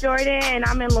name is Jordan, and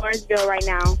I'm in Lawrenceville right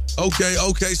now. Okay.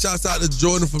 Shouts out to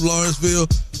Jordan from Lawrenceville.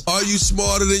 Are you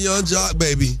smarter than Young Jock,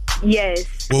 baby?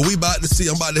 Yes. Well, I'm about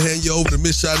to hand you over to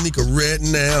Miss Shanika right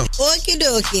now. Okie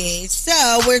dokie.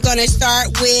 So we're going to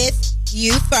start with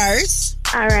you first.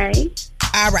 All right.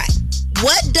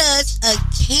 What does a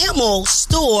camel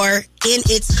store in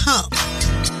its hump?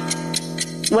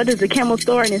 What does a camel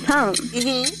store in its hump?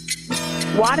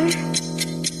 Water.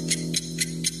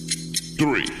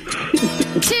 3,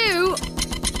 2,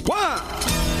 1.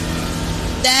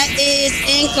 That is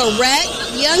incorrect.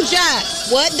 Young Jock,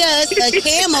 what does a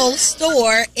camel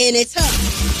store in its hump?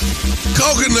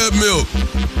 Coconut milk.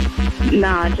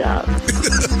 Nah, Jock.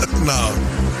 No,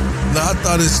 I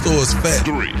thought it stores fat.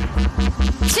 3,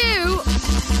 2,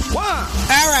 1.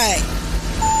 All right.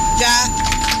 Jock,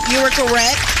 you were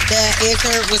correct. The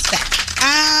answer was fat.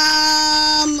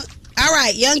 All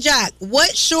right, Young Jock,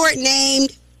 what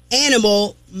short-named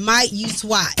animal might you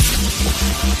swat?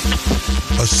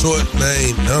 A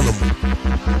short-named animal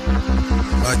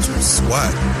might you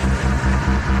swat?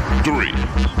 3,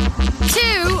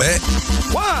 2,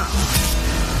 1.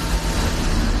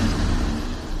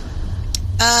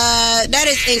 That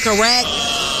is incorrect.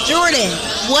 Jordan,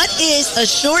 what is a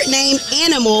short-named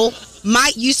animal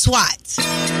might you swat?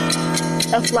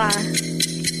 A fly.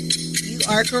 You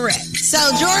are correct. So,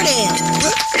 Jordan,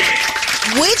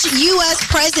 which U.S.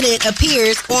 president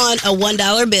appears on a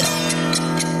 $1 bill?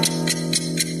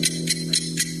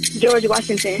 George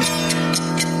Washington.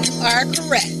 You are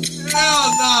correct.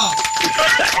 Hell no.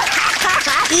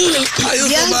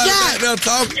 Young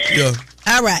Jock. Yeah.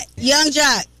 All right. Young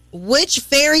Jock, which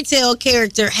fairy tale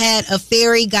character had a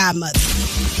fairy godmother?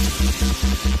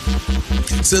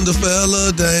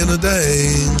 Cinderella, Dana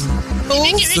Dane.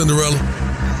 Who? Cinderella.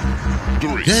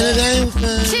 3, 2.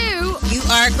 You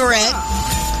are correct.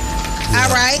 All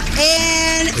right.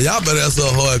 And y'all better answer a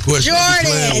hard question.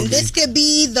 Jordan, this could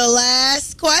be the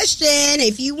last question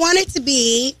if you want it to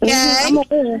be.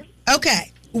 Okay.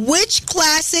 Okay. Which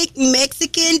classic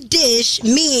Mexican dish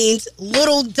means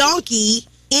little donkey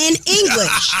in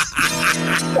English?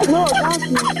 Little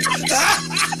donkey.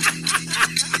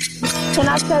 Can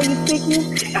I tell you, Sticky?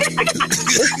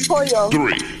 It's pollo.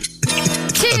 3,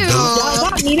 2.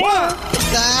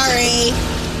 Sorry.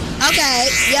 Okay,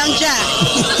 Young Jock.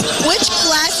 Which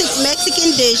classic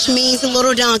Mexican dish means a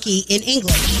little donkey in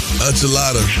English?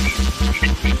 Enchilada.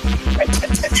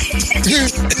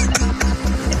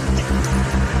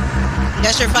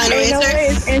 That's your final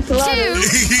answer? 2.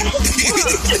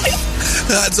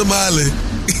 Hot tamale.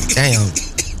 Damn.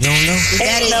 You don't know?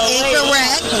 That is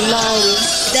incorrect.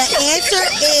 The answer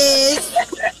is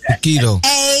Taquito.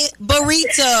 A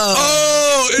burrito.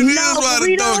 Oh, and this is why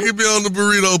the dog get me on the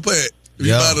burrito pack.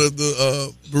 You buy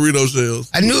the burrito shells.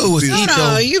 I knew it was Hold Quito.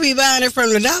 on, you be buying it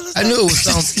from the dollar store? I knew it was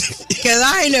something. Because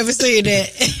I ain't never seen that.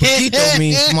 Quito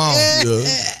means small.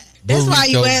 That's why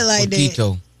you act like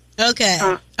Quito.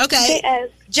 that. Okay.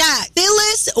 Jack,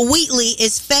 Phyllis Wheatley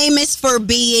is famous for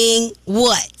being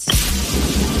what?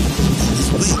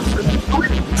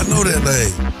 I know that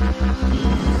name.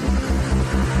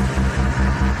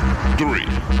 3,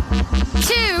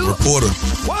 2, Reporter.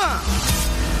 1.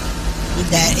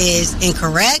 That is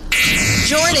incorrect.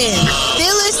 Jordan,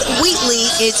 Phyllis Wheatley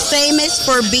is famous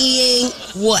for being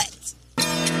what?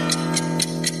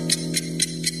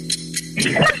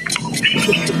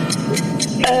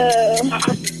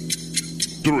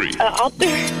 Three.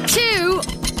 Author. 2,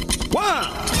 1.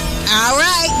 All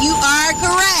right, you are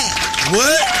correct.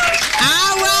 What?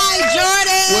 All right,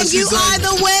 Jordan, What'd she you say? are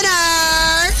the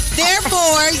winner.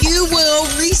 Therefore, you will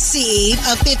receive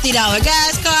a $50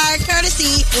 gas card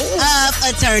courtesy of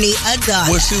Attorney Adonis.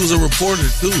 Well, she was a reporter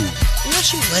too. No,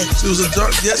 she wasn't. She was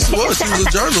yes, she was. She was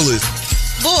a journalist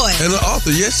Boy, and an author.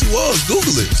 Yes, she was.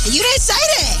 Google it. you didn't say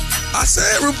that. I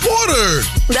said reporter.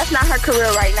 That's not her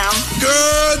career right now.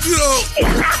 Girl, you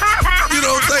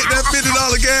don't take that $50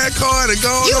 gas card and go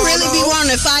on. You really be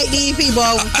wanting to fight these people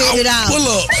over $50.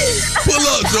 Pull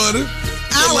up, Jordan.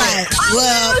 All right.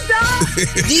 Well,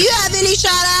 do you have any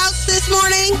shout outs this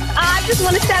morning? I just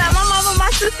want to shout out my mama,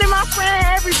 my sister, my friend,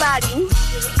 everybody.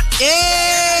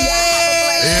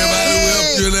 Yeah. Everybody who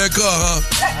helped you in that car, huh?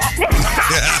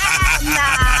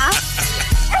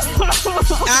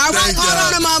 All right,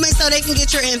 hold on a moment so they can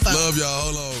get your info. Love y'all.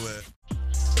 Hold on, man.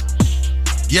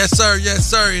 Yes, sir. Yes,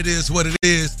 sir. It is what it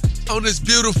is. On this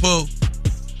beautiful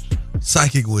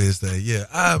Psychic Wednesday. Yeah,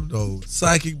 I'm no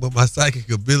psychic, but my psychic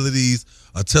abilities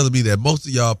are telling me that most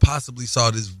of y'all possibly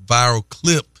saw this viral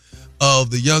clip of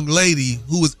the young lady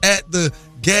who was at the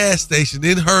gas station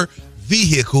in her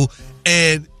vehicle,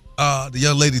 and the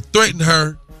young lady threatened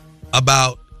her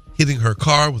about hitting her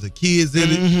car with her kids in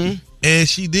it, and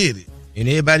she did it. And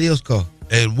everybody else car.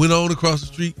 And went on across the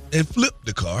street and flipped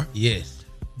the car. Yes.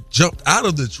 Jumped out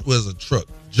of a truck.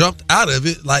 Jumped out of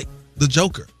it like the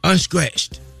Joker.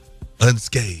 Unscratched.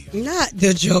 Unscathed. Not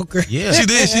the Joker. Yeah. She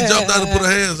did. She jumped out and put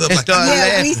her hands up like,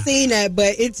 yeah, we seen that,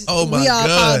 but it's Oh, my we all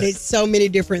God. called it so many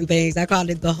different things. I called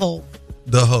it the Hulk.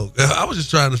 the Hulk. I was just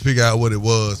trying to figure out what it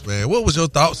was, man. What was your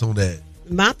thoughts on that?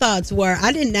 My thoughts were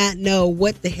I did not know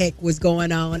what the heck was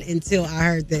going on until I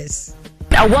heard this.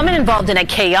 A woman involved in a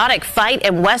chaotic fight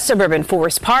in West Suburban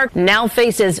Forest Park now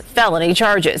faces felony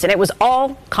charges, and it was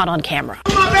all caught on camera.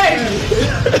 Y'all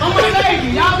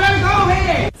better go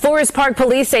ahead. Forest Park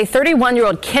police say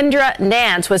 31-year-old Kendra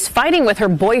Nance was fighting with her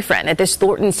boyfriend at this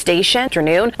Thornton station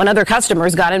afternoon when other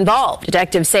customers got involved.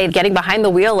 Detectives say getting behind the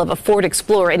wheel of a Ford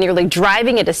Explorer and nearly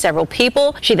driving into several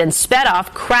people, she then sped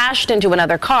off, crashed into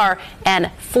another car, and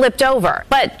flipped over.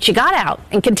 But she got out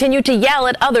and continued to yell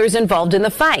at others involved in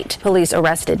the fight. Police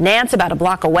arrested Nance about a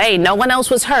block away. No one else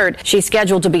was hurt. She's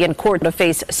scheduled to be in court to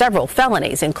face several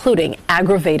felonies, including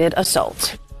aggravated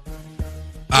assault.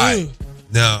 All right.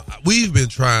 Now, we've been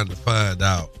trying to find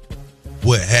out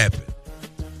what happened.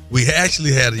 We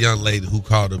actually had a young lady who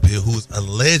called up here who's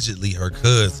allegedly her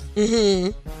cousin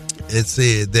and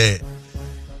said that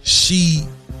she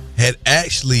had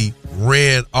actually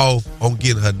ran off on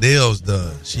getting her nails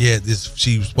done. She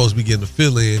was supposed to be getting a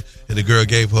fill-in, and the girl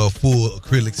gave her a full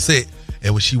acrylic set.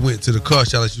 And when she went to the car,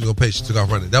 she was going to pay. She took off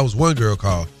running. That was one girl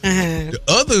call.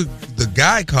 The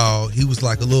guy called. He was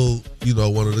like a little,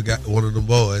 one of them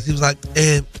boys. He was like,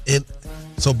 and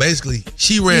so basically,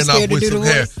 she ran off with some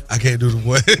hair. I can't do the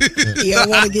voice. You don't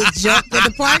want to get jumped in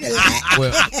the parking lot.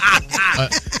 Well,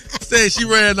 said she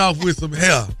ran off with some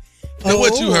hair. Now,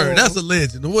 what you heard? That's a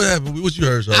legend. What happened? What you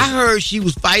heard, Charlie? I heard she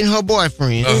was fighting her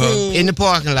boyfriend in the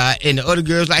parking lot, and the other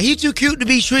girls like, he too cute to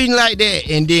be treating like that.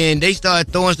 And then they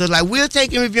started throwing stuff like, we'll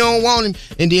take him if you don't want him.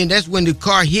 And then that's when the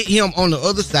car hit him on the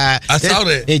other side. I saw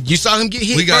that. And you saw him get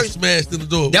hit We got first. smashed in the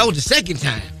door. That was the second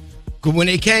time. Because when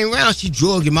they came around, she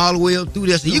drug him all the way up through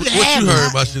there. So you can have him.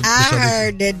 I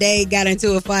heard that they got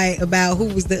into a fight about who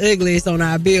was the ugliest on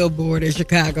our billboard in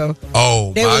Chicago.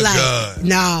 Oh, They my were like, God.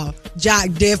 no, Jock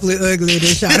definitely uglier than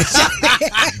Shawty.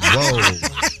 Whoa.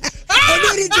 And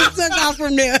then it just took off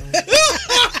from there.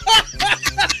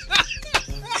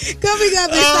 Coming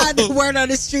up inside the Word on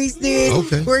the Streets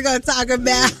news, we're going to talk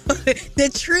about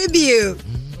the tribute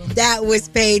that was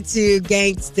paid to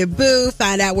Gangsta Boo.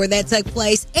 Find out where that took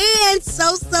place. And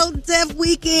So Def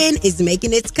Weekend is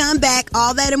making its comeback.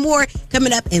 All that and more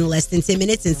coming up in less than 10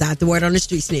 minutes inside the Word on the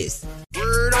Streets news.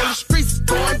 Word on the streets is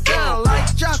going down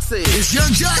like Jock It's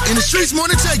Young Jock in the Streets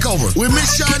Morning Takeover with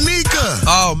Miss Shanika.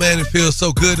 Oh, man, it feels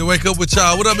so good to wake up with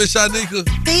y'all. What up, Miss Shanika?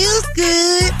 Feels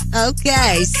good.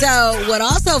 Okay, so what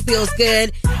also feels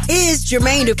good is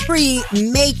Jermaine Dupri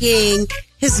making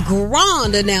his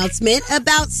grand announcement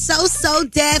about So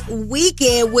Def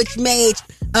Weekend, which made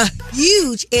a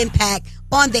huge impact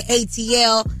on the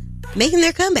ATL, making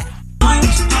their comeback.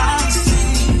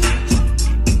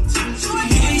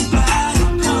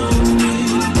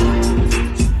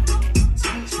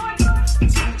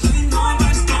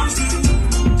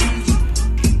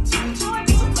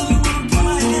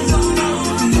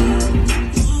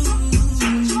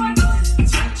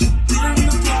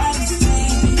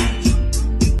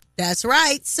 That's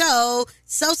right. So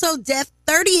Def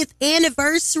 30th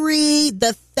anniversary.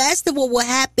 The festival will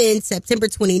happen September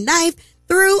 29th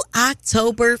through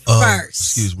October 1st.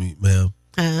 Excuse me, ma'am.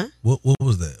 Huh? What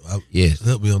was that? Yes.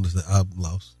 Help me understand. I'm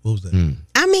lost. What was that?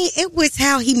 I mean, it was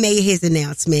how he made his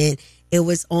announcement. It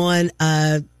was on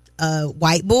a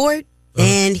whiteboard,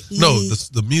 and he. No,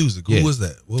 the music. Who was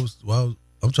that?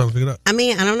 I'm trying to figure it out. I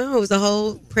mean, I don't know. It was a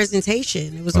whole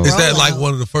presentation. It was a Is that rollout. like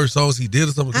one of the first songs he did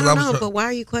or something? I don't know, but why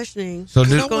are you questioning? So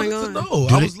what's going on? No,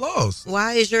 I was lost.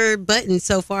 Why is your buttons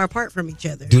so far apart from each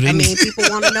other? Do they- I mean, people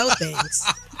want to know things.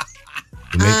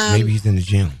 Maybe he's in the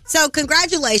gym. So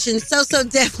congratulations. So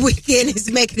Def Weekend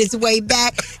is making its way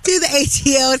back to the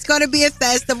ATL. It's going to be a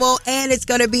festival, and it's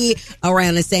going to be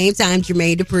around the same time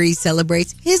Jermaine Dupri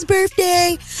celebrates his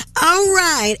birthday. All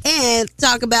right. And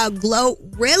talk about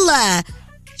Glorilla.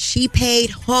 She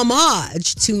paid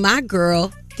homage to my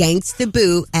girl, Gangsta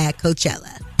Boo, at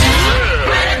Coachella.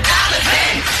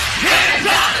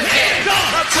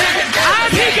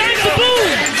 Gangsta Boo.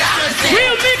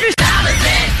 Real Memphis.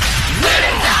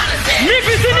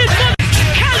 Memphis in this one.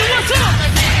 Cali, what's up?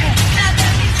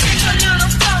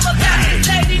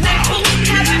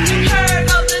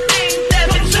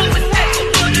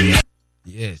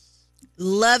 Yes.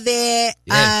 Love it.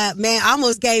 Yes. Man,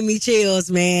 almost gave me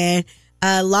chills, man.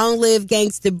 Long live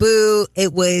Gangsta Boo.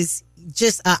 It was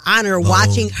just an honor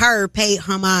watching her pay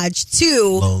homage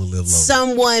to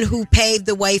someone who paved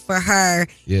the way for her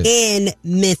in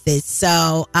Memphis.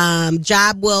 So,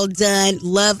 job well done.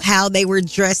 Love how they were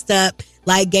dressed up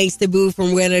like Gangsta Boo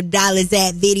from Where the Dollars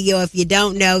At video. If you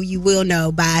don't know, you will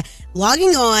know by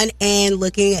logging on and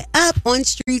looking it up on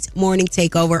Streets Morning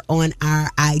Takeover on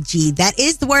our IG. That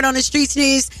is the Word on the Streets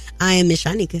news. I am Miss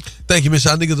Shanika. Thank you, Miss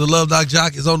Shanika. The Love Doc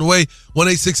Jock is on the way.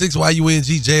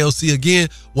 1-866-YUNG-JLC again.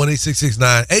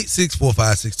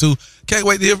 1-866-986-4562. Can't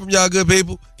wait to hear from y'all good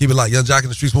people. Keep it like Young Jock in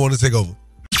the Streets Morning Takeover.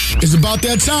 It's about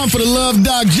that time for the Love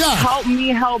Doc Jock. Help me,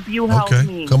 help you, help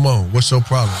me. Come on. What's your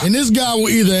problem? And this guy will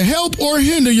either help or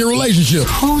hinder your relationship.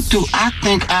 Who do I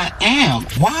think I am?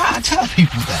 Why I tell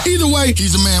people that? Either way,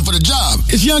 he's a man for the job.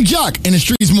 It's Young Jock in the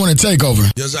Streets Morning Takeover.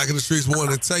 Young Jock in the Streets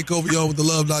Morning Takeover. You on with the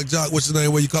Love Doc Jock. What's your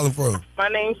name? Where you calling from? My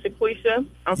name's Shaquisha.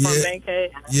 I'm from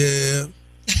Bankhead. Yeah.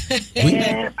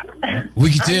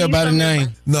 We can tell by the name.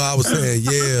 No, I was saying,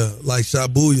 yeah, like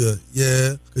Shabuya.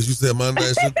 Yeah, because you said my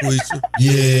name's Shaquisha.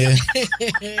 Yeah.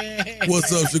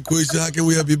 What's up, Shaquisha? How can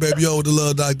we help you, baby? You on with the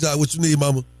Love Doc Jock. What you need,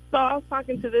 mama? So I was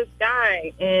talking to this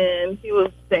guy, and he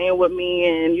was staying with me,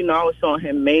 and, you know, I was showing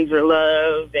him major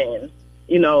love, and,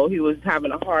 you know, he was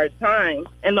having a hard time.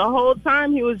 And the whole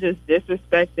time he was just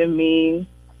disrespecting me,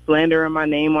 slandering my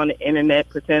name on the internet,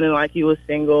 pretending like he was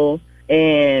single,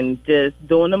 and just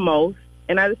doing the most.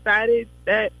 And I decided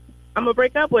that I'm going to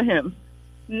break up with him.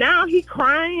 Now he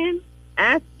crying,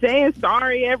 saying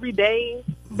sorry every day,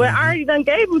 but I already done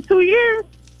gave him 2 years,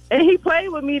 and he played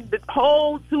with me the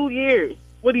whole 2 years.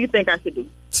 What do you think I should do?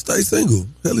 Stay single.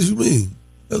 Hell is you mean?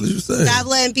 Hell is you saying? Stop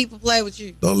letting people play with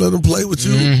you. Don't let them play with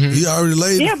you. He already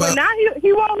laid. Yeah, but now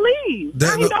he won't leave.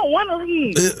 Now he don't want to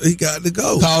leave. He got to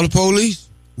go. Call the police.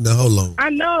 No, hold on. I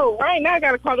know. Right now I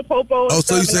got to call the popo. Oh,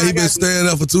 so you say he been staying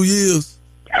there for 2 years?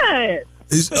 Yes.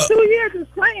 2 years is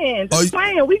playing.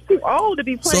 Playing. We too old to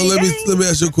be playing. So let me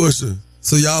ask you a question.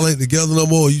 So y'all ain't together no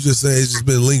more? Or you just saying it's just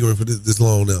been lingering for this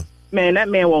long now? Man, that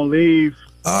man won't leave.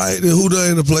 All right, then who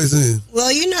done the place in?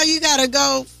 Well, you know you gotta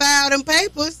go file them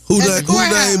papers. Who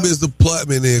name is the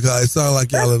apartment in? Cause it sound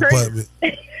like y'all in the apartment.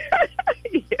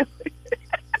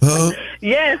 Huh?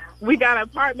 Yes, we got an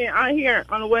apartment on here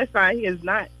on the west side. He is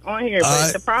not on here.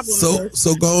 But the problem is,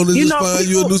 so go on and just find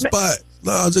you a new spot.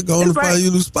 No, just go on and find you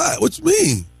a new spot. What you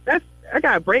mean? I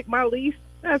gotta break my lease.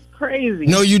 That's crazy.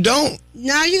 No, you don't.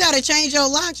 No, you gotta change your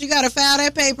locks. You gotta file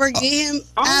that paper, get him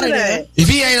out of there. If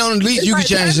he ain't on the lease, you can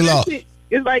change the law.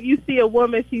 It's like you see a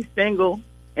woman, she's single,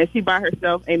 and she by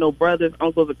herself, ain't no brothers,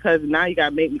 uncles, or cousins. Now you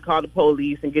gotta make me call the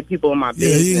police and get people in my Yeah,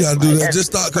 business. you ain't gotta do Like, that. that's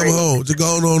Just start crazy. coming home. Just go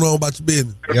on about your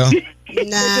business. Yeah.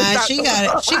 Nah, she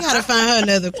gotta find her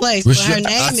another place. But her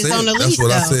name is on the lease. That's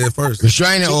what I though. said first.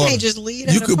 Restraining She order. can't just leave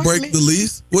that You could break apartment. the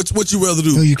lease. What you rather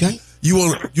do? No, you can't. You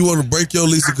want to break your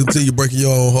lease and continue breaking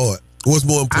your own heart? What's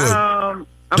more important? I'm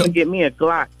gonna get me a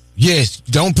Glock. Yes,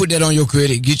 don't put that on your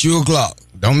credit. Get you a Glock.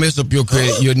 Don't mess up your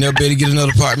credit. You'll never be able to get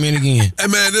another apartment again. Hey,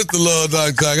 man, this the Love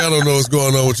Doc Talk. I don't know what's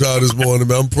going on with y'all this morning,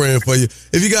 man. I'm praying for you.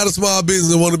 If you got a small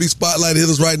business and want to be spotlighted, hit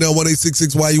us right now,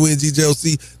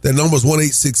 1-866-YUNGJLC. That number is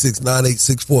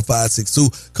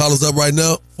 1-866-986-4562. Call us up right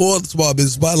now for the Small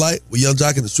Business Spotlight with Young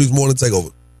Jock in the Streets Morning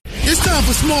Takeover. It's time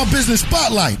for Small Business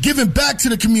Spotlight, giving back to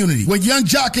the community with Young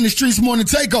Jock in the Streets Morning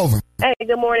Takeover. Hey,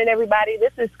 good morning, everybody.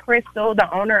 This is Crystal, the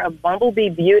owner of Bumblebee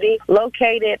Beauty,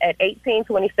 located at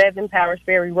 1827 Powers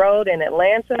Ferry Road in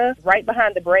Atlanta, right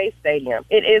behind the Braves Stadium.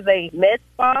 It is a med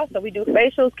spa, so we do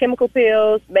facials, chemical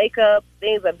peels, makeup,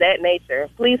 things of that nature.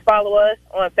 Please follow us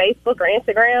on Facebook or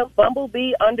Instagram,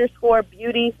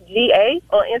 Bumblebee_Beauty GA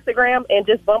on Instagram, and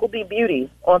just Bumblebee Beauty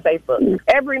on Facebook.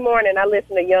 Every morning I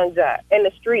listen to Young Jock and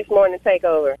the Streets Morning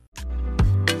Takeover.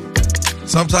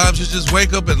 Sometimes you just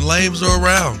wake up and lames are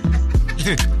around.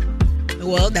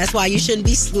 Well, that's why you shouldn't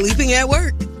be sleeping at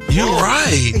work. You're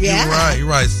right. Yeah. You're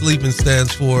right. Sleeping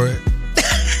stands for it.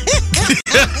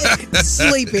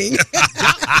 Sleeping,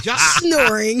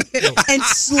 snoring, and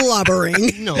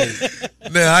slobbering. No.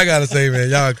 Man, I gotta say, man,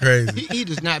 y'all crazy. He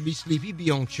does not be sleep. He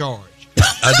be on charge.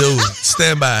 I do.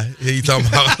 Stand by. Here you talking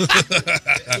about.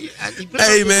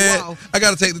 Hey, man, I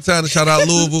got to take the time to shout out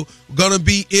Louisville. We're going to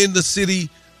be in the city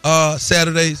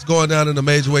Saturdays, going down in a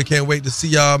major way. Can't wait to see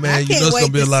y'all, man. You know it's going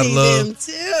to be a lot of love. Them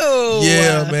too.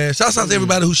 Yeah, man. Shouts out to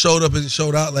everybody who showed up and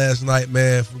showed out last night,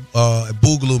 man, at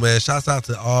Boogaloo, man. Shouts out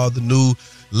to all the new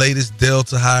latest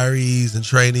Delta hirees and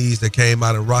trainees that came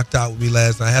out and rocked out with me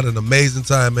last night. I had an amazing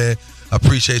time, man. I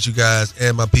appreciate you guys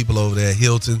and my people over there at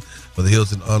Hilton for the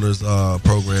Hilton Honors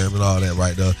program and all that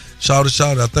right there. Shout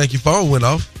out. I think your phone went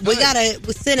off. We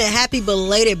send a happy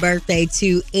belated birthday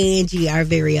to Angie, our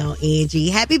very own Angie.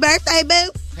 Happy birthday,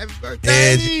 boo. Happy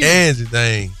birthday. Angie,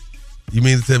 dang. You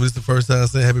mean to tell me this is the first time I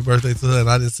say happy birthday to her and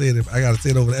I didn't say it? I got to say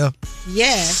it over there.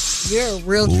 Yeah, you're a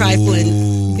real trifling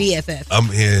BFF.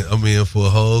 I'm in for a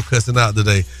whole cussing out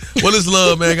today. Well, it's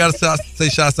love, man. Got to say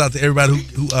shouts out to everybody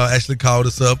who actually called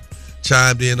us up,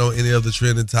 chimed in on any of the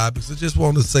trending topics. I just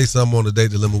wanted to say something on the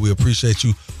Date Dilemma. We appreciate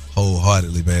you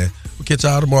wholeheartedly, man. We'll catch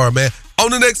y'all tomorrow, man.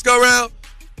 On the next go round,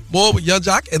 more with Young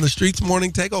Jock and the Streets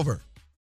Morning Takeover.